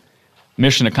sleep,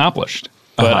 mission accomplished.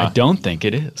 But I don't think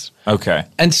it is. Okay.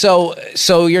 And so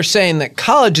you're saying that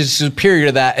college is superior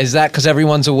to that. Is that because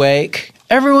everyone's awake?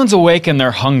 Everyone's awake and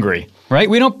they're hungry, right?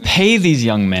 We don't pay these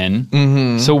young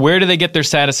men. So where do they get their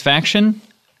satisfaction?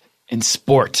 In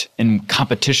sport, in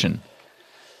competition.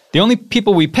 The only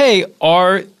people we pay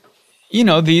are,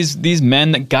 these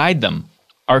men that guide them,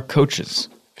 our coaches.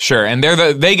 Sure, and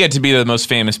they get to be the most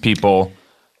famous people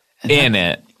in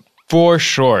it. For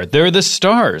sure. They're the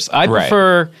stars. I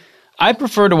prefer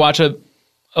to watch a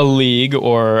league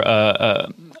or a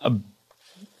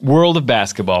world of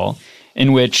basketball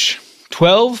in which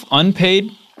 12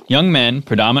 unpaid young men,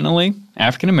 predominantly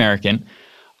African American,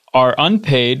 are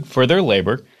unpaid for their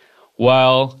labor,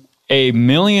 while a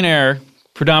millionaire,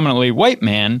 predominantly white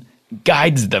man,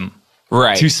 guides them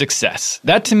to success.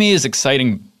 That to me is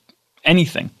exciting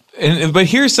anything. But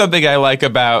here's something I like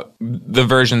about the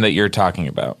version that you're talking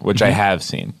about, which I have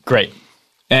seen. Great.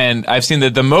 And I've seen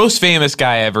that the most famous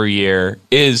guy every year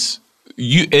is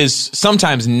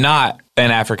sometimes not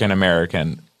an African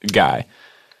American guy.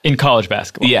 In college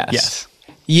basketball. Yes.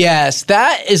 Yes,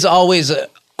 that is always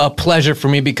a pleasure for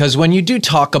me because when you do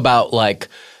talk about like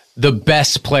the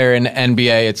best player in the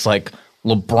NBA, it's like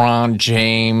LeBron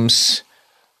James,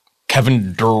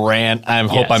 Kevin Durant. I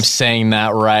hope I'm saying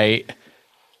that right.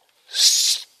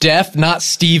 Steph, not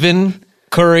Stephen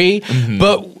Curry.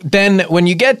 But then when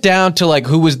you get down to like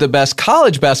who was the best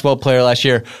college basketball player last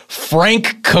year,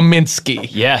 Frank Kaminsky.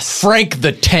 Yes. Frank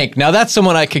the Tank. Now that's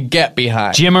someone I could get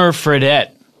behind. Jimmer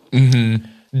Fredette.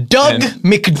 Doug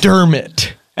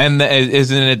McDermott. And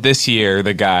isn't it this year,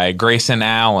 the guy, Grayson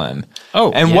Allen?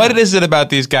 Oh, and what is it about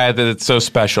these guys that it's so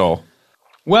special?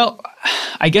 Well,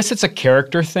 I guess it's a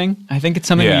character thing. I think it's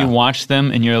something that you watch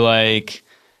them and you're like,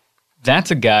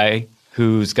 that's a guy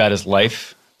who's got his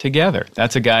life together.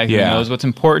 That's a guy who knows what's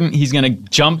important. He's going to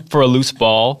jump for a loose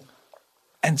ball.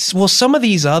 And well, some of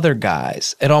these other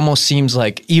guys, it almost seems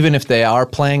like even if they are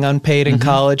playing unpaid in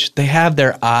college, they have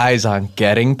their eyes on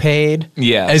getting paid.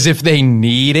 Yeah. As if they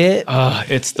need it.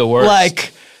 It's the worst.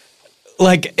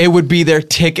 Like it would be their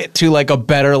ticket to like a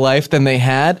better life than they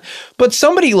had. But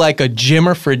somebody like a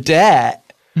Jimmer Fredette,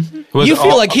 you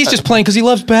feel like he's just playing because he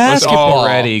loves basketball. Was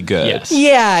already good. Yes.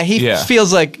 Yeah, he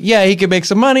feels like, he could make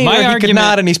some money or he could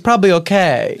not, and he's probably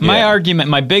okay.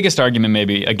 My biggest argument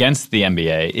maybe against the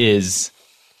NBA is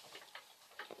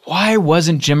why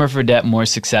wasn't Jimmer Fredette more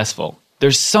successful?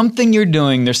 There's something you're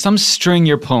doing. There's some string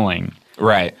you're pulling.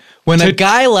 Right. When a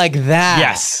guy like that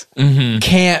Yes.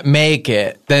 can't make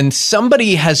it, then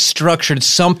somebody has structured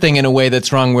something in a way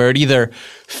that's wrong, where it either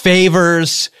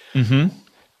favors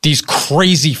these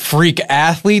crazy freak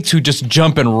athletes who just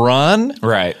jump and run,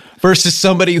 Right. versus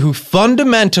somebody who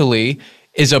fundamentally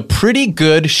is a pretty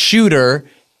good shooter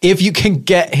if you can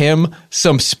get him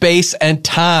some space and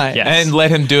time. Yes. And let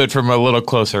him do it from a little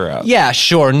closer out. Yeah,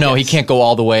 sure. No, he can't go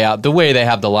all the way out. The way they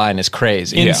have the line is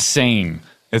crazy. Insane.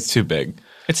 It's too big.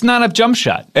 It's not a jump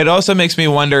shot. It also makes me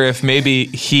wonder if maybe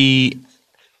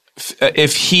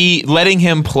if he letting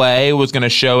him play was going to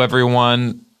show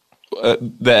everyone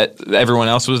that everyone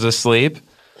else was asleep.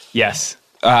 Yes.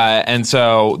 And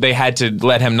so they had to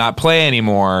let him not play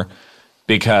anymore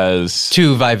because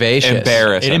Too vivacious.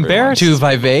 embarrass It everyone. embarrassed- Too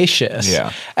vivacious.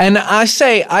 Yeah. And I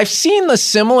say, I've seen the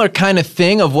similar kind of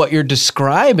thing of what you're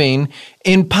describing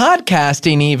in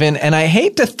podcasting even, and I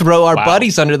hate to throw our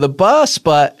buddies under the bus,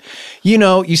 but, you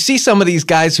know, you see some of these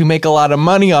guys who make a lot of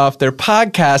money off their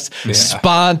podcasts.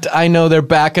 Spont, I know they're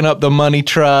backing up the money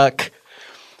truck.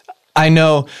 I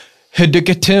know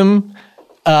Hidukatim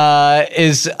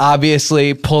is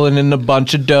obviously pulling in a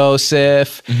bunch of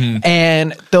dosif.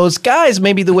 And those guys,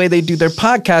 maybe the way they do their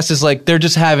podcast is like they're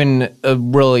just having a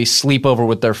really sleepover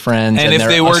with their friends, and And if they're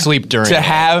they were asleep during to it.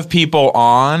 have people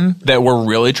on that were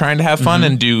really trying to have fun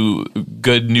and do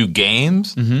good new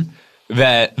games,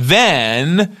 that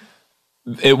then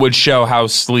it would show how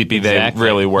sleepy Exactly. they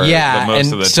really were. Yeah, most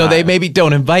and of the so time. they maybe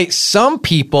don't invite some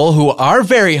people who are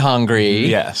very hungry.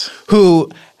 Yes. Who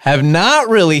have not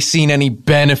really seen any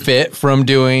benefit from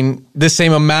doing the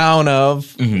same amount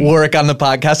of work on the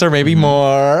podcast, or maybe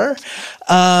more.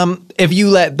 If you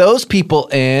let those people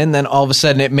in, then all of a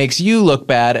sudden it makes you look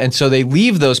bad, and so they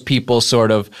leave those people sort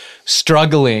of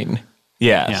struggling.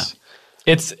 Yes.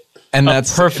 Yeah. It's And a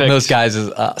that's perfect those guys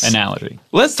is us. analogy.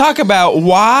 Let's talk about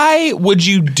why would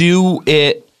you do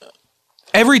it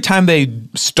every time they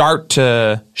start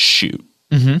to shoot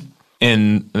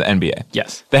in the NBA?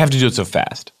 Yes. They have to do it so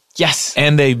fast. Yes.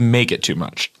 And they make it too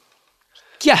much.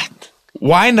 Yeah.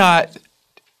 Why not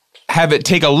have it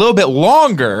take a little bit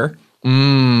longer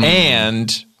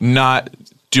and not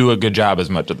do a good job as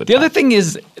much of the The time? other thing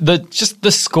is just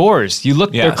the scores. You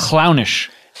look, they're Yes. clownish.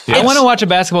 I Yes. want to watch a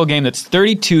basketball game that's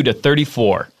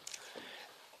 32-34.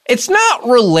 It's not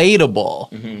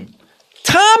relatable.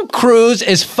 Tom Cruise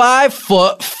is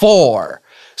 5'4".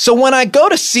 So when I go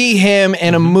to see him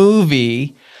in a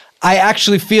movie, I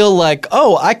actually feel like,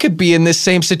 oh, I could be in this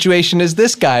same situation as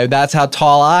this guy. That's how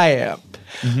tall I am.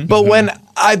 But when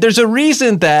there's a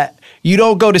reason that you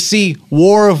don't go to see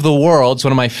War of the Worlds,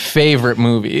 one of my favorite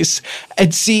movies,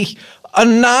 and see a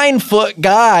 9-foot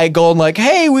guy going like,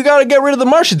 hey, we got to get rid of the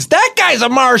Martians. That guy's a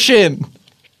Martian.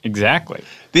 Exactly.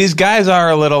 These guys are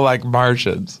a little like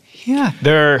Martians. Yeah.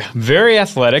 They're very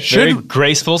athletic, very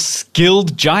graceful,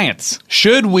 skilled giants.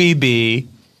 Should we be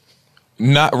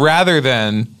not rather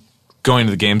than going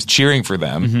to the games, cheering for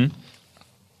them,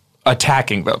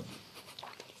 attacking them?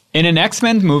 In an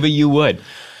X-Men movie, you would.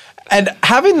 And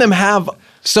having them have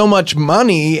so much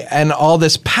money and all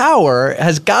this power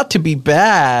has got to be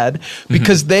bad,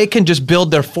 because they can just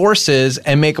build their forces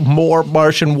and make more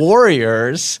Martian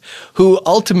warriors who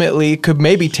ultimately could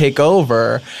maybe take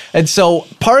over. And so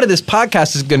part of this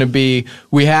podcast is going to be,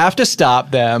 we have to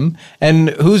stop them, and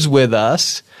who's with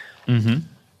us.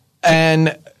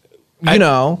 And, you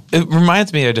know. It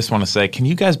reminds me, I just want to say, can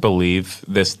you guys believe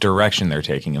this direction they're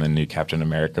taking in the new Captain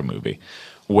America movie,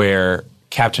 where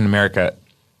Captain America,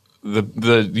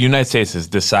 the United States has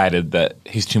decided that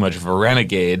he's too much of a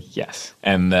renegade. Yes.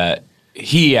 And that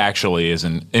he actually is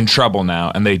in trouble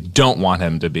now, and they don't want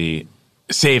him to be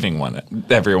saving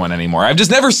everyone anymore. I've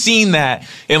just never seen that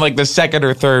in like the second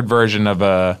or third version of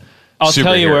a I'll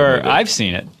tell you superhero where movie. I've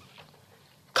seen it.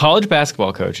 College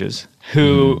basketball coaches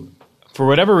who, for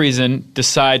whatever reason,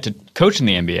 decide to coach in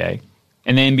the NBA,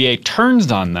 and the NBA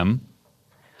turns on them.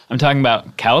 I'm talking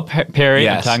about Calipari. I'm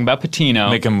Yes. talking about Patino.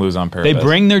 Make him lose on purpose. They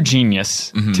bring their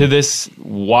genius to this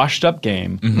washed-up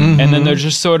game, and then they're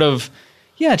just sort of,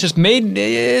 just made.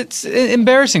 It's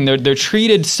embarrassing. They're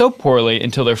treated so poorly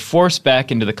until they're forced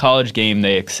back into the college game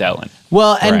they excel in.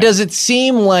 Well, and Right. does it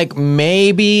seem like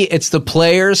maybe it's the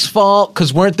players' fault?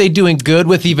 Because weren't they doing good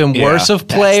with even worse of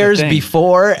that's the players thing.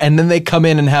 before? And then they come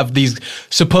in and have these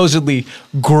supposedly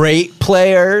great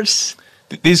players.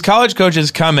 These college coaches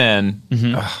come in,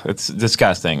 it's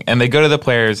disgusting, and they go to the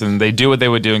players and they do what they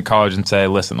would do in college and say,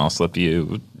 listen, I'll slip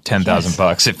you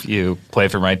 $10,000 if you play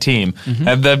for my team.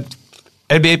 And the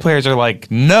NBA players are like,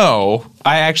 no,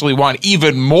 I actually want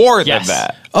even more than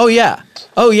that. Oh yeah.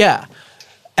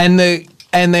 And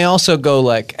they also go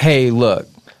like, hey, look,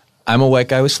 I'm a white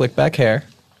guy with slick back hair.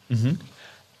 Mm-hmm.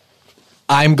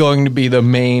 I'm going to be the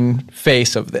main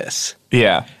face of this.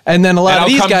 Yeah. And then a lot of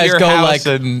these guys go like,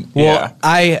 well,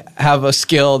 I have a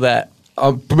skill that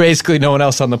basically no one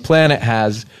else on the planet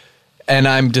has, and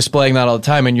I'm displaying that all the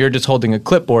time, and you're just holding a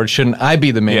clipboard. Shouldn't I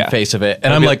be the main face of it?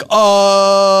 And I'm like,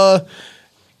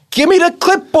 give me the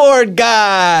clipboard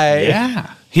guy.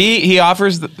 Yeah. He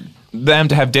offers them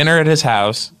to have dinner at his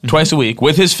house twice a week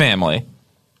with his family,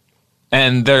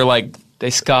 and they're like, they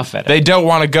scoff at it. They don't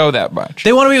want to go that much.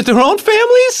 They want to be with their own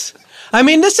families? I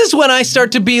mean, this is when I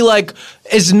start to be like,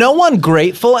 is no one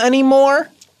grateful anymore?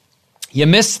 You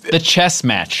miss the chess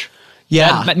match.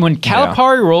 Yeah. When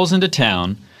Calipari rolls into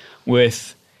town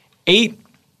with 8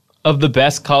 of the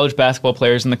best college basketball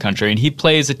players in the country, and he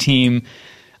plays a team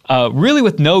really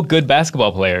with no good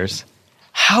basketball players,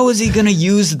 how is he going to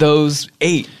use those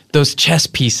 8? Those chess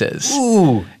pieces.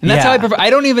 Ooh. And that's how I prefer.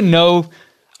 I don't even know.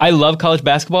 I love college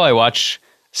basketball. I watch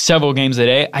several games a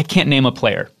day. I can't name a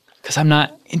player because I'm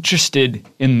not interested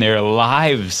in their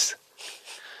lives.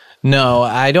 No,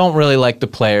 I don't really like the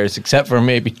players except for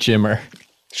maybe Jimmer.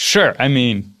 Sure. I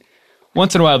mean,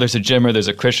 once in a while there's a Jimmer, there's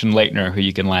a Christian Leitner who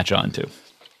you can latch on to.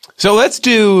 So let's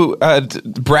do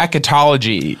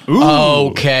bracketology. Ooh.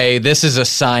 Okay, this is a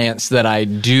science that I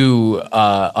do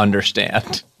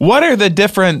understand. What are the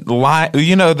different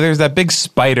there's that big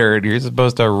spider, and you're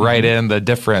supposed to write in the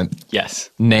different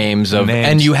names.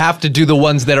 And you have to do the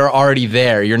ones that are already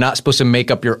there. You're not supposed to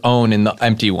make up your own in the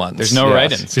empty ones. There's no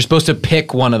write-ins. You're supposed to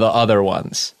pick one of the other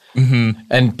ones. Mm-hmm.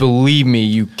 And believe me,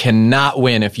 you cannot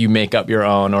win if you make up your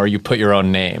own or you put your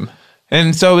own name.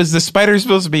 And so is the spider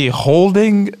supposed to be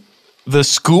holding the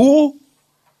school?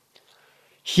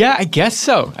 Yeah, I guess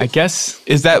so.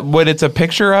 Is that what it's a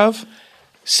picture of?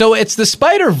 So it's the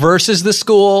spider versus the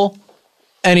school,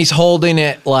 and he's holding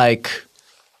it like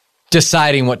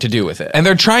deciding what to do with it. And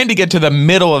they're trying to get to the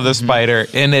middle of the spider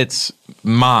in its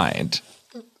mind.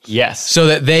 Yes. So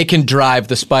that they can drive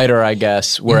the spider, I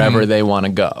guess, wherever they want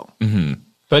to go. Mm-hmm.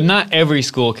 But not every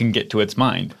school can get to its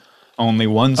mind. Only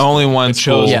one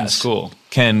school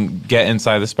can get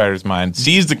inside the spider's mind,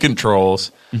 seize the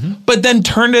controls, but then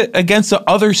turn it against the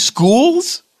other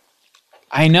schools?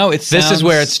 I know. This is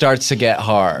where it starts to get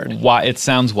hard. It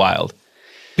sounds wild.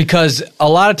 Because a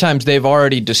lot of times they've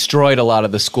already destroyed a lot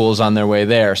of the schools on their way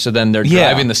there, so then they're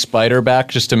driving the spider back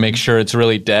just to make sure it's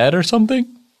really dead or something?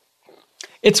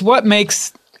 It's what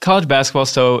makes college basketball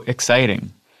so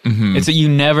exciting. Mm-hmm. It's that you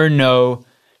never know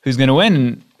who's going to win.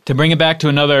 And to bring it back to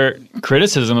another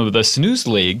criticism of the snooze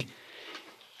league,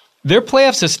 their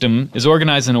playoff system is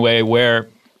organized in a way where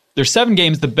there's 7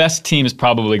 games, the best team is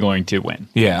probably going to win.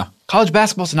 Yeah. College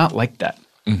basketball's not like that.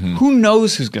 Mm-hmm. Who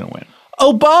knows who's going to win?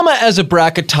 Obama as a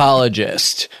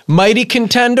bracketologist, mighty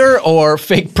contender or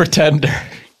fake pretender?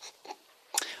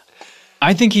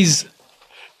 I think he's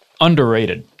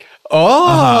underrated.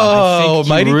 Oh, I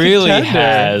think he really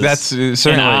has. That's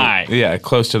certainly an eye.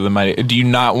 Close to the mighty. Do you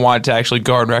not want to actually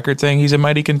go on record saying he's a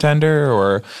mighty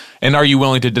contender, and are you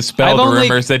willing to dispel the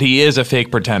rumors that he is a fake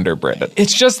pretender, Britt?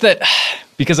 It's just that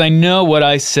because I know what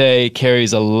I say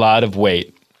carries a lot of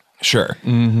weight. Sure.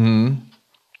 Mm-hmm.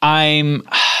 I'm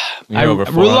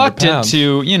reluctant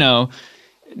to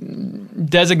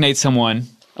designate someone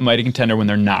a mighty contender when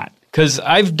they're not. Because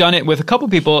I've done it with a couple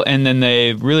people, and then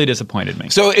they really disappointed me.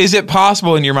 So is it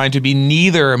possible in your mind to be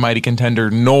neither a mighty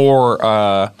contender nor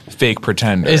a fake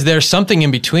pretender? Is there something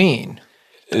in between?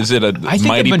 Is it a I think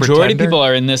mighty the majority pretender? of people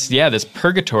are in this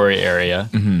purgatory area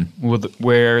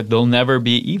where they'll never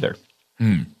be either.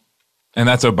 Mm. And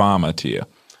that's Obama to you.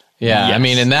 Yeah, yes. I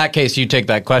mean, in that case, you take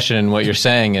that question, and what you're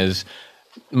saying is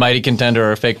mighty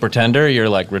contender or fake pretender, you're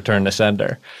like return to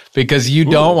sender. Because you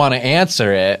don't want to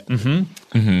answer it. Mm-hmm.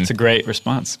 Mm-hmm. It's a great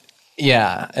response.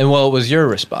 Yeah, and it was your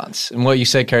response. And what you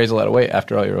say carries a lot of weight.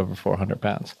 After all, you're over 400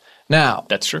 pounds. Now,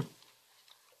 that's true.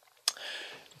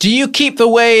 Do you keep the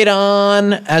weight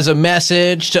on as a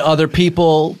message to other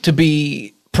people to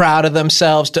be proud of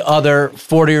themselves, to other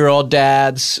 40-year-old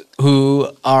dads who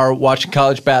are watching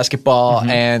college basketball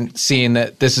and seeing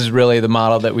that this is really the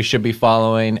model that we should be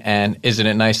following? And isn't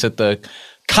it nice that the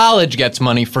college gets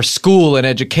money for school and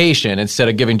education instead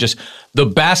of giving just the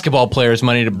basketball players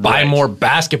money to buy more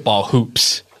basketball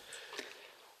hoops?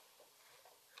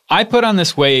 I put on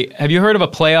this weight. Have you heard of a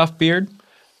playoff beard?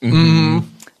 Mm-hmm.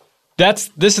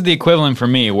 This is the equivalent for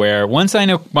me, where once I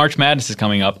know March Madness is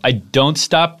coming up, I don't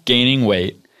stop gaining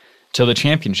weight till the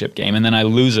championship game, and then I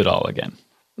lose it all again.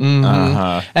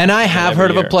 And I have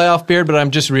heard of a year. playoff beard, but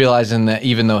I'm just realizing that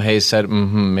even though Hayes said,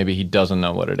 maybe he doesn't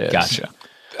know what it is. Gotcha.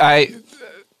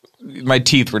 My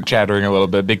teeth were chattering a little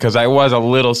bit because I was a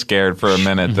little scared for a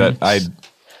minute that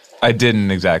I didn't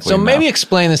exactly So know. maybe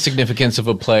explain the significance of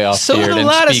a playoff So beard in a and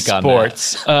lot of speak on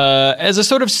sports, as a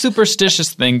sort of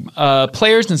superstitious thing,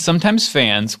 players and sometimes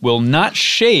fans will not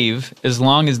shave as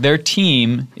long as their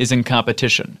team is in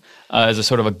competition, as a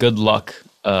sort of a good luck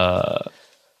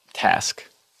task.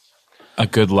 A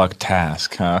good luck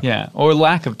task, huh? Yeah, or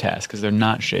lack of task because they're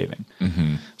not shaving.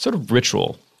 Sort of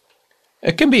ritual. that.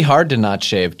 It can be hard to not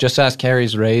shave. Just ask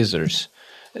Harry's razors.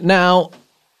 Now,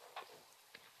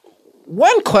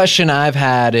 one question I've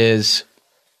had is,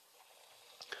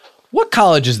 what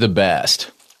college is the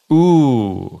best?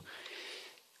 Ooh.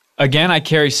 Again, I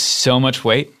carry so much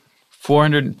weight.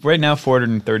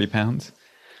 430 pounds.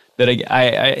 That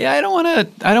I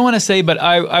don't want to say, but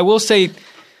I will say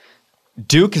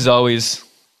Duke is always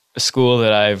a school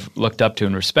that I've looked up to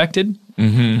and respected.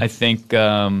 I think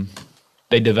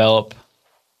they develop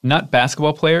not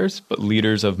basketball players, but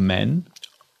leaders of men.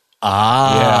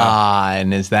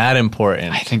 And is that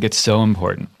important? I think it's so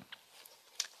important.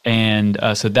 And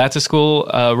so that's a school.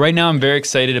 Right now I'm very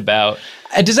excited about.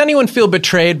 Does anyone feel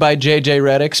betrayed by J.J.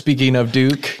 Redick, speaking of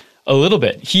Duke? A little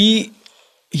bit. He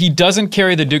doesn't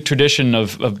carry the Duke tradition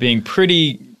of being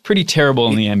pretty terrible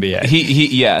in the NBA.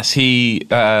 He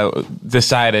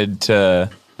decided to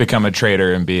become a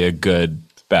traitor and be a good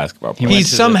basketball player. He to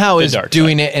somehow the is dark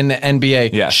doing it in the NBA,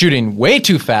 Yeah. shooting way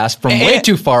too fast from way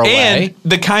too far away. And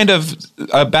the kind of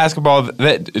basketball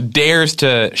that dares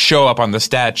to show up on the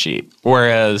stat sheet,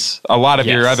 whereas a lot of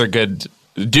your Yes. other good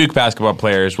Duke basketball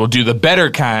players will do the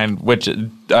better kind, which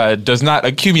does not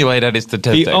accumulate any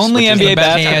statistics. The only which is NBA the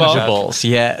best basketball Tangibles,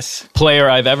 yes. player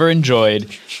I've ever enjoyed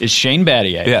is Shane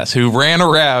Battier. Yes, who ran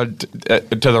around to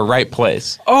the right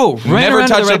place. Oh, ran Never around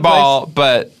to touched the the right ball,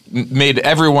 but made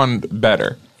everyone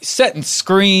better. Setting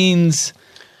screens.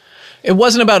 It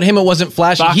wasn't about him. It wasn't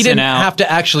flashy. He Boxing didn't out. have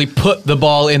to actually put the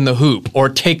ball in the hoop or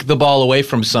take the ball away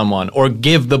from someone or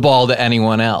give the ball to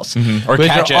anyone else. Or Which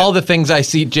catch are it. all the things I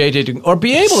see JJ doing. Or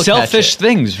be able to Selfish catch it.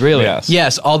 things, really. Yes.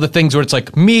 Yes, all the things where it's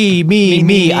like, me.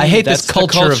 me. I hate this That's the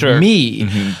culture of culture. me.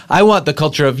 I want the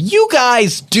culture of you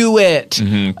guys do it.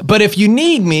 But if you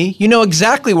need me, you know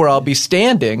exactly where I'll be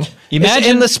standing. Imagine- It's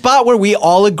in the spot where we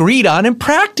all agreed on in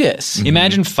practice.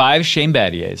 Imagine 5 Shane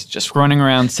Battiers just running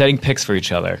around setting picks for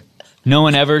each other. No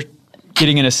one ever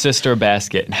getting an assist or a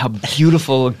basket, and how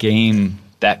beautiful a game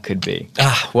that could be.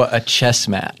 Ah, what a chess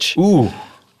match. Ooh.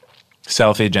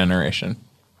 Selfie generation.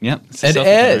 Yep. it's a It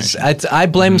selfie is. generation. I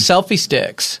blame selfie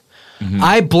sticks.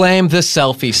 I blame the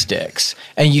selfie sticks.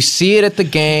 And you see it at the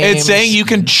games. It's saying you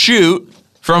can shoot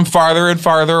from farther and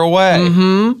farther away.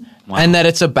 And that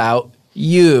it's about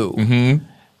you.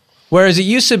 Whereas it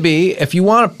used to be, if you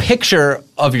want a picture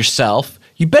of yourself,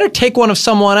 you better take one of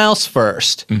someone else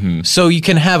first so you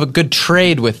can have a good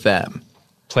trade with them.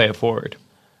 Play it forward.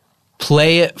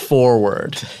 Play it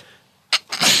forward.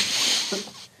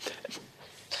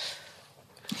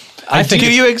 I think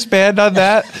Can you expand on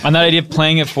that? On that idea of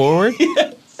playing it forward?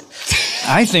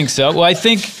 I think so. Well, I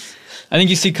think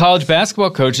you see college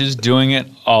basketball coaches doing it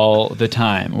all the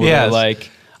time. Where they're Yes. like,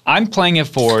 I'm playing it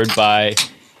forward by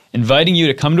inviting you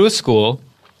to come to a school.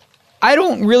 I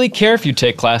don't really care if you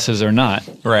take classes or not,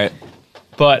 Right.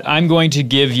 but I'm going to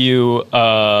give you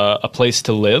a place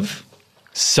to live,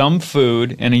 some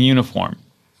food, and a uniform.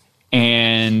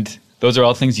 And those are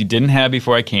all things you didn't have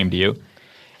before I came to you.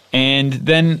 And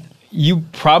then you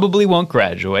probably won't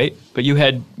graduate, but you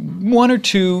had 1 or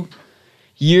 2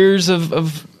 years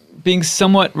of being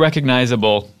somewhat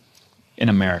recognizable in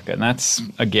America, and that's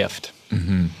a gift.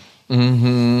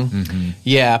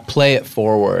 Yeah, play it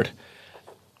forward.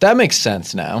 That makes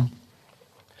sense now.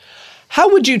 How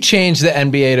would you change the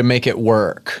NBA to make it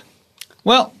work?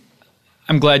 Well,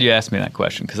 I'm glad you asked me that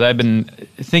question because I've been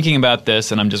thinking about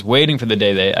this, and I'm just waiting for the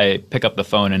day that I pick up the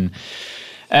phone and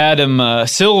Adam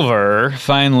Silver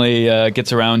finally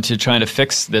gets around to trying to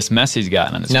fix this mess he's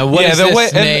gotten on his Now, what Yeah, does the this way-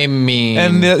 and- name mean?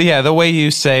 And the way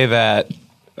you say that,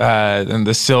 and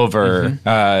the silver,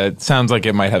 it sounds like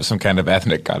it might have some kind of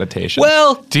ethnic connotation.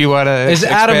 Well, do you want to? is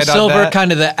Adam Silver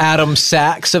kind of the Adam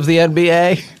Sachs of the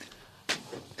NBA?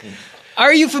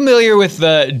 Are you familiar with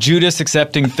Judas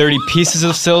accepting 30 pieces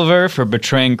of silver for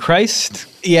betraying Christ?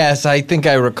 Yes, I think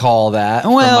I recall that.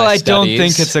 from Well, my I don't studies.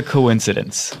 think it's a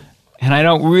coincidence. And I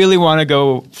don't really want to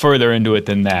go further into it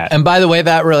than that. And by the way,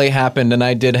 that really happened, and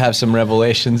I did have some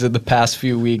revelations in the past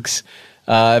few weeks.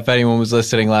 If anyone was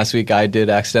listening last week, I did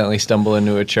accidentally stumble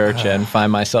into a church and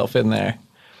find myself in there.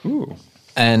 Ooh.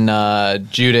 And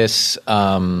Judas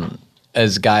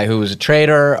as a guy who was a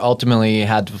traitor, ultimately he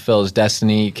had to fulfill his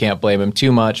destiny. You can't blame him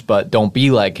too much, but don't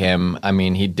be like him. I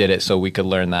mean, he did it so we could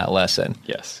learn that lesson.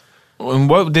 Yes. And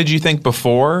what did you think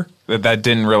before that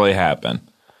didn't really happen?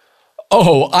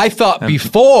 Oh, I thought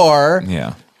before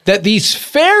Yeah. that these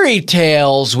fairy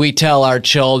tales we tell our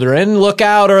children, look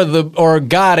out or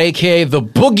God, aka the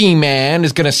boogeyman,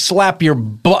 is going to slap your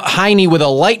hiney with a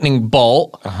lightning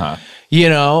bolt. Uh-huh. You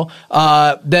know,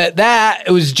 that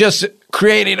it was just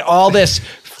creating all this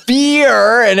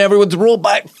fear, and everyone's ruled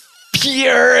by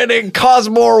fear, and it caused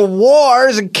more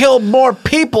wars and killed more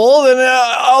people than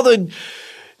all the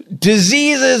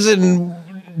diseases and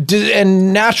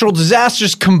natural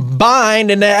disasters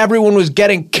combined, and everyone was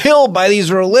getting killed by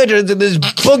these religions and this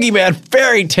boogeyman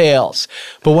fairy tales.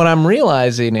 But what I'm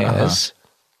realizing is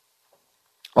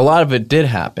a lot of it did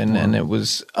happen, and it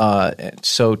was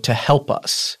so to help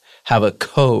us have a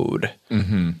code.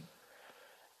 Mm-hmm.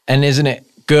 And isn't it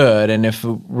good? And if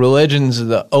religion's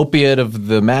the opiate of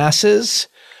the masses,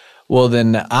 well,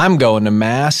 then I'm going to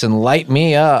mass and light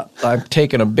me up. I'm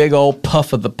taking a big old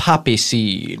puff of the poppy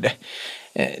seed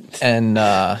and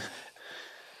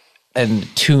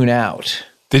tune out.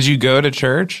 Did you go to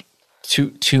church?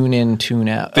 Tune in, tune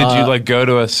out. Did you go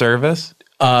to a service?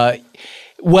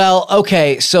 Well,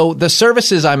 okay. So the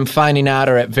services I'm finding out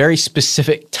are at very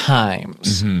specific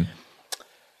times. Mm-hmm.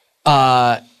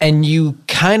 And you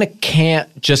kind of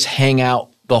can't just hang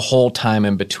out the whole time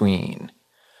in between.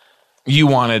 You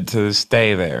wanted to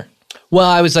stay there. Well,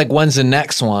 I was like, when's the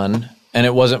next one? And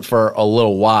it wasn't for a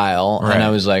little while. Right. And I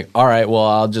was like, all right, well,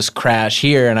 I'll just crash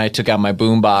here. And I took out my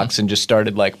boombox and just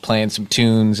started like playing some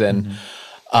tunes. And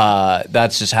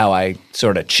that's just how I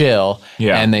sort of chill.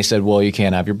 Yeah. And they said, well, you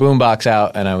can't have your boombox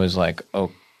out. And I was like,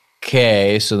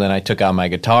 okay. So then I took out my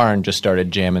guitar and just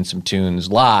started jamming some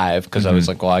tunes live because I was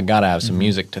like, well, I got to have some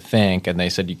music to think. And they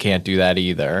said, you can't do that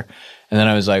either. And then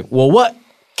I was like, well, what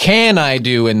can I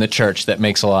do in the church that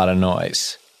makes a lot of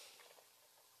noise?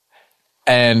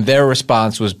 And their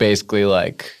response was basically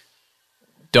like,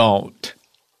 don't.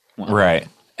 Right.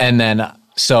 And then,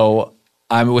 so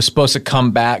I was supposed to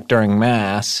come back during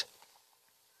Mass,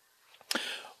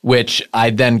 which I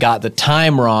then got the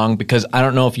time wrong because I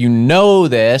don't know if you know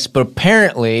this, but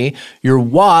apparently your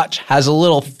watch has a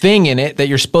little thing in it that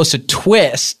you're supposed to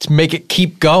twist to make it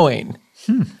keep going.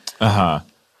 Uh-huh.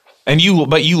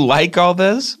 But you like all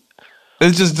this?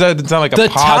 It just doesn't sound like the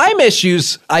time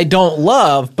issues I don't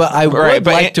love, but I would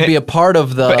like to be a part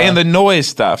of the... And the noise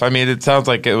stuff. I mean, it sounds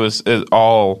like it was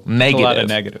all negative. A lot of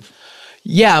negative.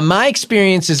 Yeah, my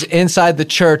experience is inside the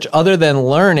church, other than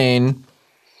learning,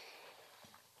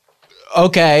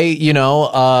 okay, you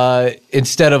know,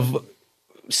 instead of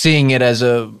seeing it as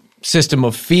a system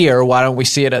of fear, why don't we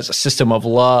see it as a system of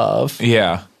love?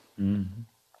 Yeah.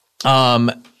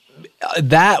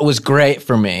 That was great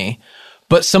for me.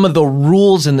 But some of the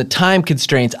rules and the time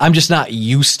constraints, I'm just not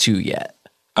used to yet.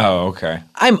 Oh, okay.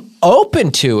 I'm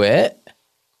open to it,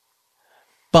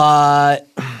 but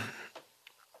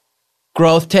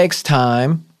growth takes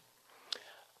time.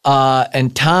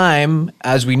 And time,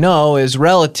 as we know, is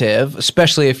relative,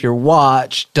 especially if your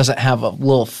watch doesn't have a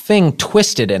little thing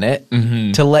twisted in it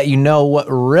to let you know what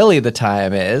really the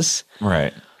time is.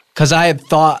 Right. Because I had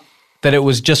thought that it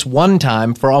was just one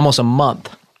time for almost a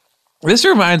month. This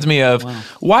reminds me of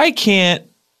why can't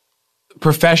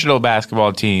professional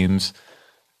basketball teams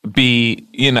be,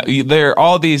 you know, there are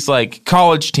all these like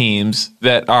college teams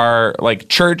that are like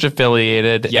church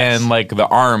affiliated and like the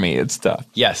Army and stuff.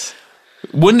 Yes.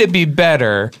 Wouldn't it be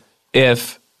better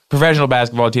if professional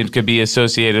basketball teams could be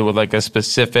associated with like a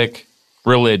specific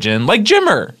religion, like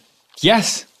Jimmer?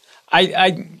 Yes.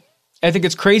 I think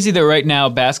it's crazy that right now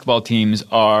basketball teams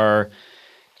are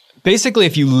basically,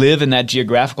 if you live in that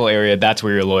geographical area, that's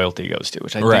where your loyalty goes to,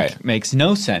 which I think makes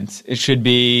no sense. It should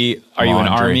be, are you an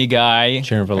Army guy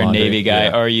cheering for or laundry. Navy guy?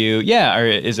 Are you, or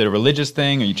is it a religious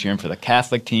thing? Are you cheering for the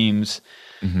Catholic teams?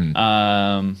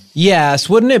 Yes.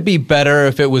 Wouldn't it be better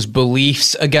if it was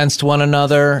beliefs against one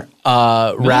another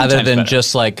rather than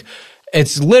just like,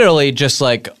 it's literally just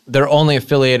like they're only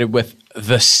affiliated with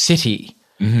the city.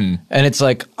 And it's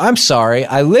like, I'm sorry,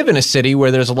 I live in a city where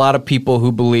there's a lot of people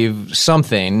who believe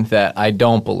something that I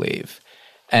don't believe.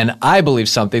 And I believe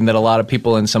something that a lot of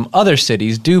people in some other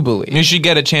cities do believe. You should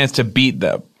get a chance to beat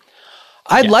them.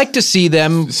 I'd like to see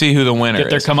them see who the winner get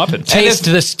their is. comeuppance. Taste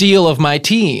the steel of my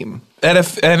team. And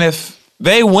if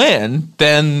they win,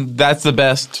 then that's the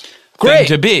best thing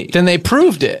to be. Then they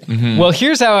proved it. Well,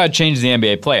 here's how I'd change the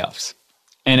NBA playoffs.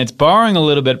 And it's borrowing a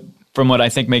little bit from what I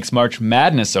think makes March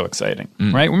Madness so exciting,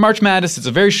 right? March Madness, it's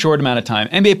a very short amount of time.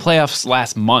 NBA playoffs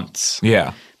last months.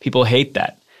 Yeah. People hate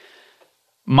that.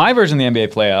 My version of the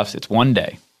NBA playoffs, it's one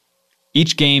day.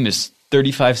 Each game is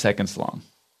 35 seconds long.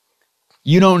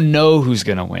 You don't know who's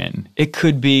going to win. It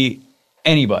could be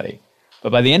anybody.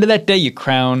 But by the end of that day, you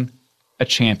crown a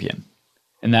champion.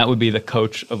 And that would be the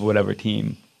coach of whatever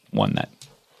team won that.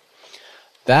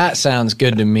 That sounds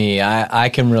good to me. I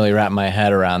can really wrap my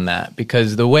head around that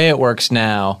because the way it works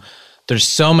now, there's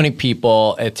so many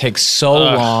people. It takes so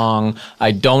long.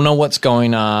 I don't know what's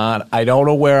going on. I don't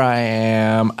know where I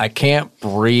am. I can't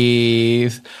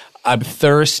breathe. I'm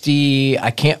thirsty.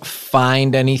 I can't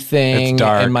find anything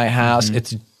in my house. Mm-hmm.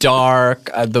 It's dark.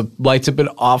 The lights have been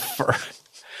off for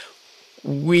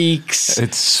weeks.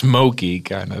 It's smoky,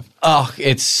 kind of. Oh,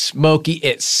 it's smoky.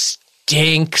 It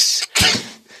stinks.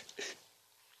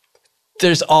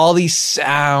 There's all these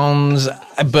sounds,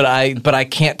 but I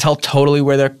can't tell totally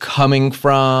where they're coming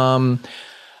from.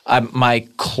 My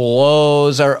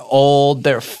clothes are old.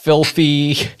 They're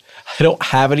filthy. I don't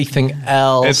have anything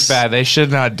else. It's bad. They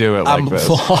should not do it like this.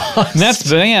 That's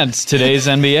today's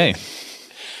NBA.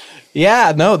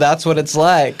 Yeah, no, that's what it's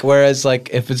like. Whereas, like,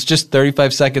 if it's just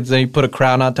 35 seconds, then you put a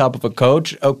crown on top of a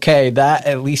coach, okay, that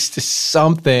at least is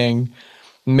something.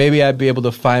 Maybe I'd be able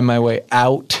to find my way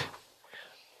out.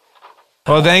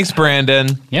 Well, thanks,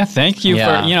 Brandon. Yeah, thank you for,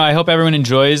 I hope everyone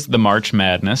enjoys the March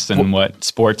Madness and what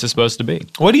sports is supposed to be.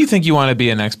 What do you think you want to be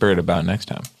an expert about next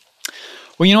time?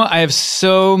 Well, I have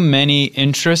so many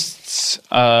interests.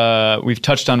 We've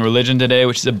touched on religion today,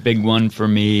 which is a big one for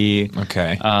me.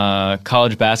 Okay.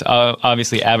 College basketball.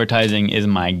 Obviously, advertising is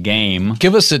my game.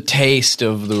 Give us a taste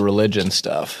of the religion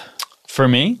stuff. For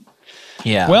me?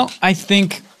 Yeah. Well, I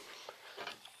think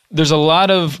there's a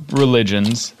lot of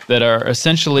religions that are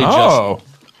essentially just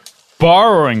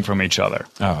borrowing from each other.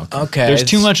 Oh, okay. There's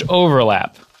too much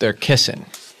overlap. They're kissing.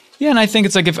 Yeah, and I think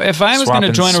it's like if I was going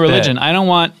to join a religion, I don't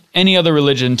want any other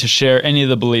religion to share any of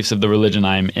the beliefs of the religion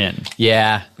I'm in.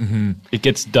 Yeah. Mm-hmm. It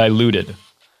gets diluted.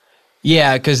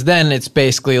 Yeah, because then it's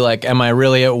basically like, am I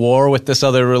really at war with this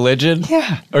other religion?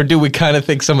 Yeah. Or do we kind of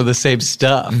think some of the same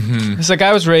stuff? Mm-hmm. It's like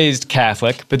I was raised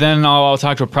Catholic, but then I'll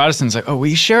talk to a Protestant. It's like, oh,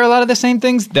 we share a lot of the same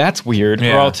things? That's weird.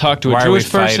 Yeah. Or I'll talk to a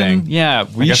Jewish person. Yeah,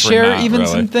 we share even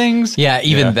some things. Yeah,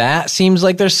 even that seems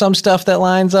like there's some stuff that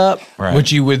lines up,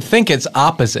 which you would think it's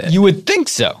opposite. You would think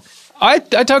so. I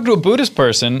talked to a Buddhist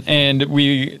person, and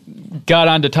we got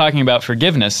on to talking about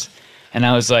forgiveness. And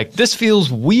I was like, this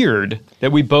feels weird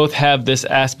that we both have this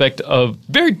aspect of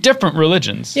very different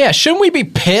religions. Yeah, shouldn't we be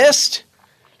pissed?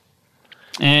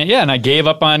 And I gave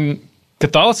up on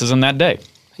Catholicism that day.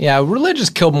 Yeah, religions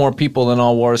killed more people than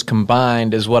all wars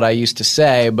combined is what I used to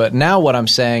say. But now what I'm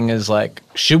saying is like,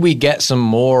 should we get some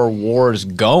more wars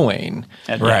going?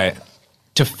 Right.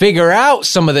 To figure out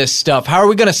some of this stuff. How are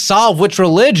we going to solve which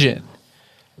religion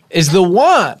is the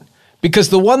one? Because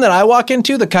the one that I walk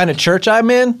into, the kind of church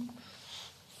I'm in,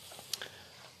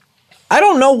 I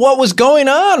don't know what was going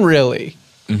on, really.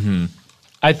 Mm-hmm.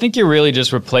 I think you're really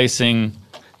just replacing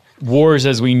wars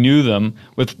as we knew them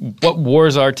with what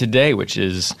wars are today, which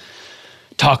is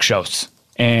talk shows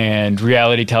and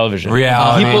reality television.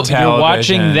 You're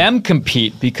watching them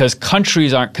compete because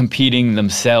countries aren't competing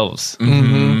themselves.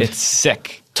 Mm-hmm. It's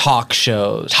sick. Talk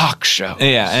shows.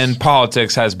 Yeah, and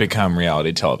politics has become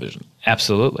reality television.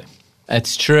 Absolutely.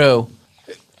 That's true.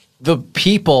 The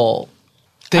people...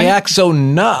 They act so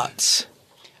nuts.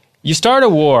 You start a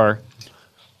war,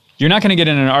 you're not going to get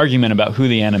in an argument about who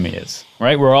the enemy is,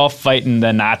 right? We're all fighting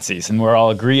the Nazis, and we're all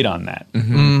agreed on that.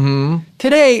 Mm-hmm. Mm-hmm.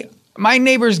 Today, my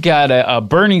neighbor's got a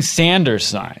Bernie Sanders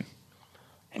sign.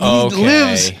 And he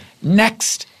lives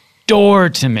next door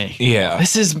to me. Yeah.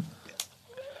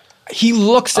 He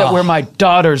looks at where my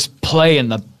daughters play in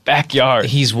the backyard.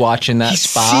 He's watching that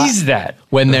spot. He sees that.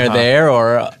 When they're there,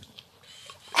 or...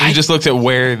 He just looks at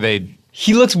where they...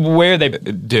 He looks where they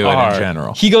do are. It in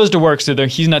general. He goes to work, so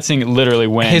he's not seeing it literally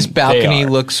when his balcony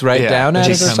looks right down at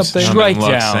it or something. Right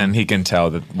down, and he can tell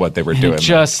what they were doing. It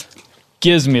just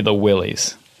gives me the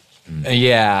willies.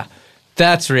 Yeah,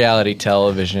 that's reality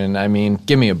television. I mean,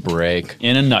 give me a break.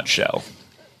 In a nutshell.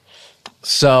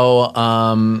 So,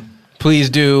 please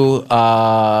do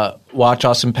watch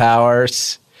Austin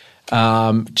Powers.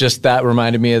 Just that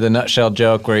reminded me of the nutshell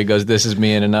joke where he goes, "This is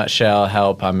me in a nutshell.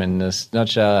 Help! I'm in this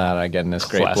nutshell. How do I get in this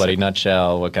great bloody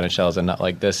nutshell? What kind of shell is a nut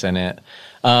like this in it?"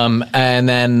 And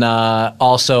then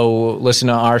also listen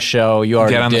to our show. You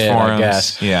already get on did, the forums. I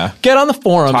guess. Yeah, get on the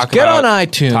forums. Get on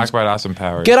iTunes. Talk about Austin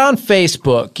Powers. Get on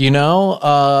Facebook. You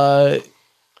know,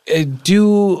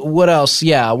 do what else?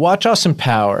 Yeah, watch Austin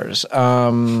Powers.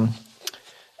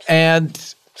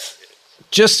 And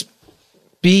just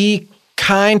be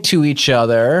kind to each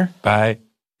other. Bye.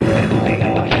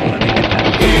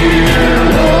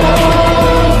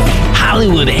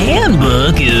 Hollywood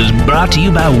Handbook is brought to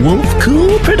you by Wolf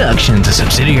Cool Productions, a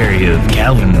subsidiary of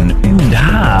Calvin and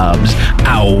Hobbes.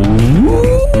 Ow,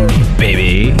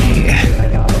 baby.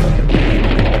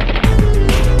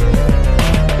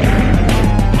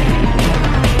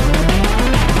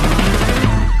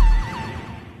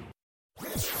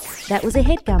 That was a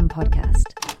HeadGum podcast.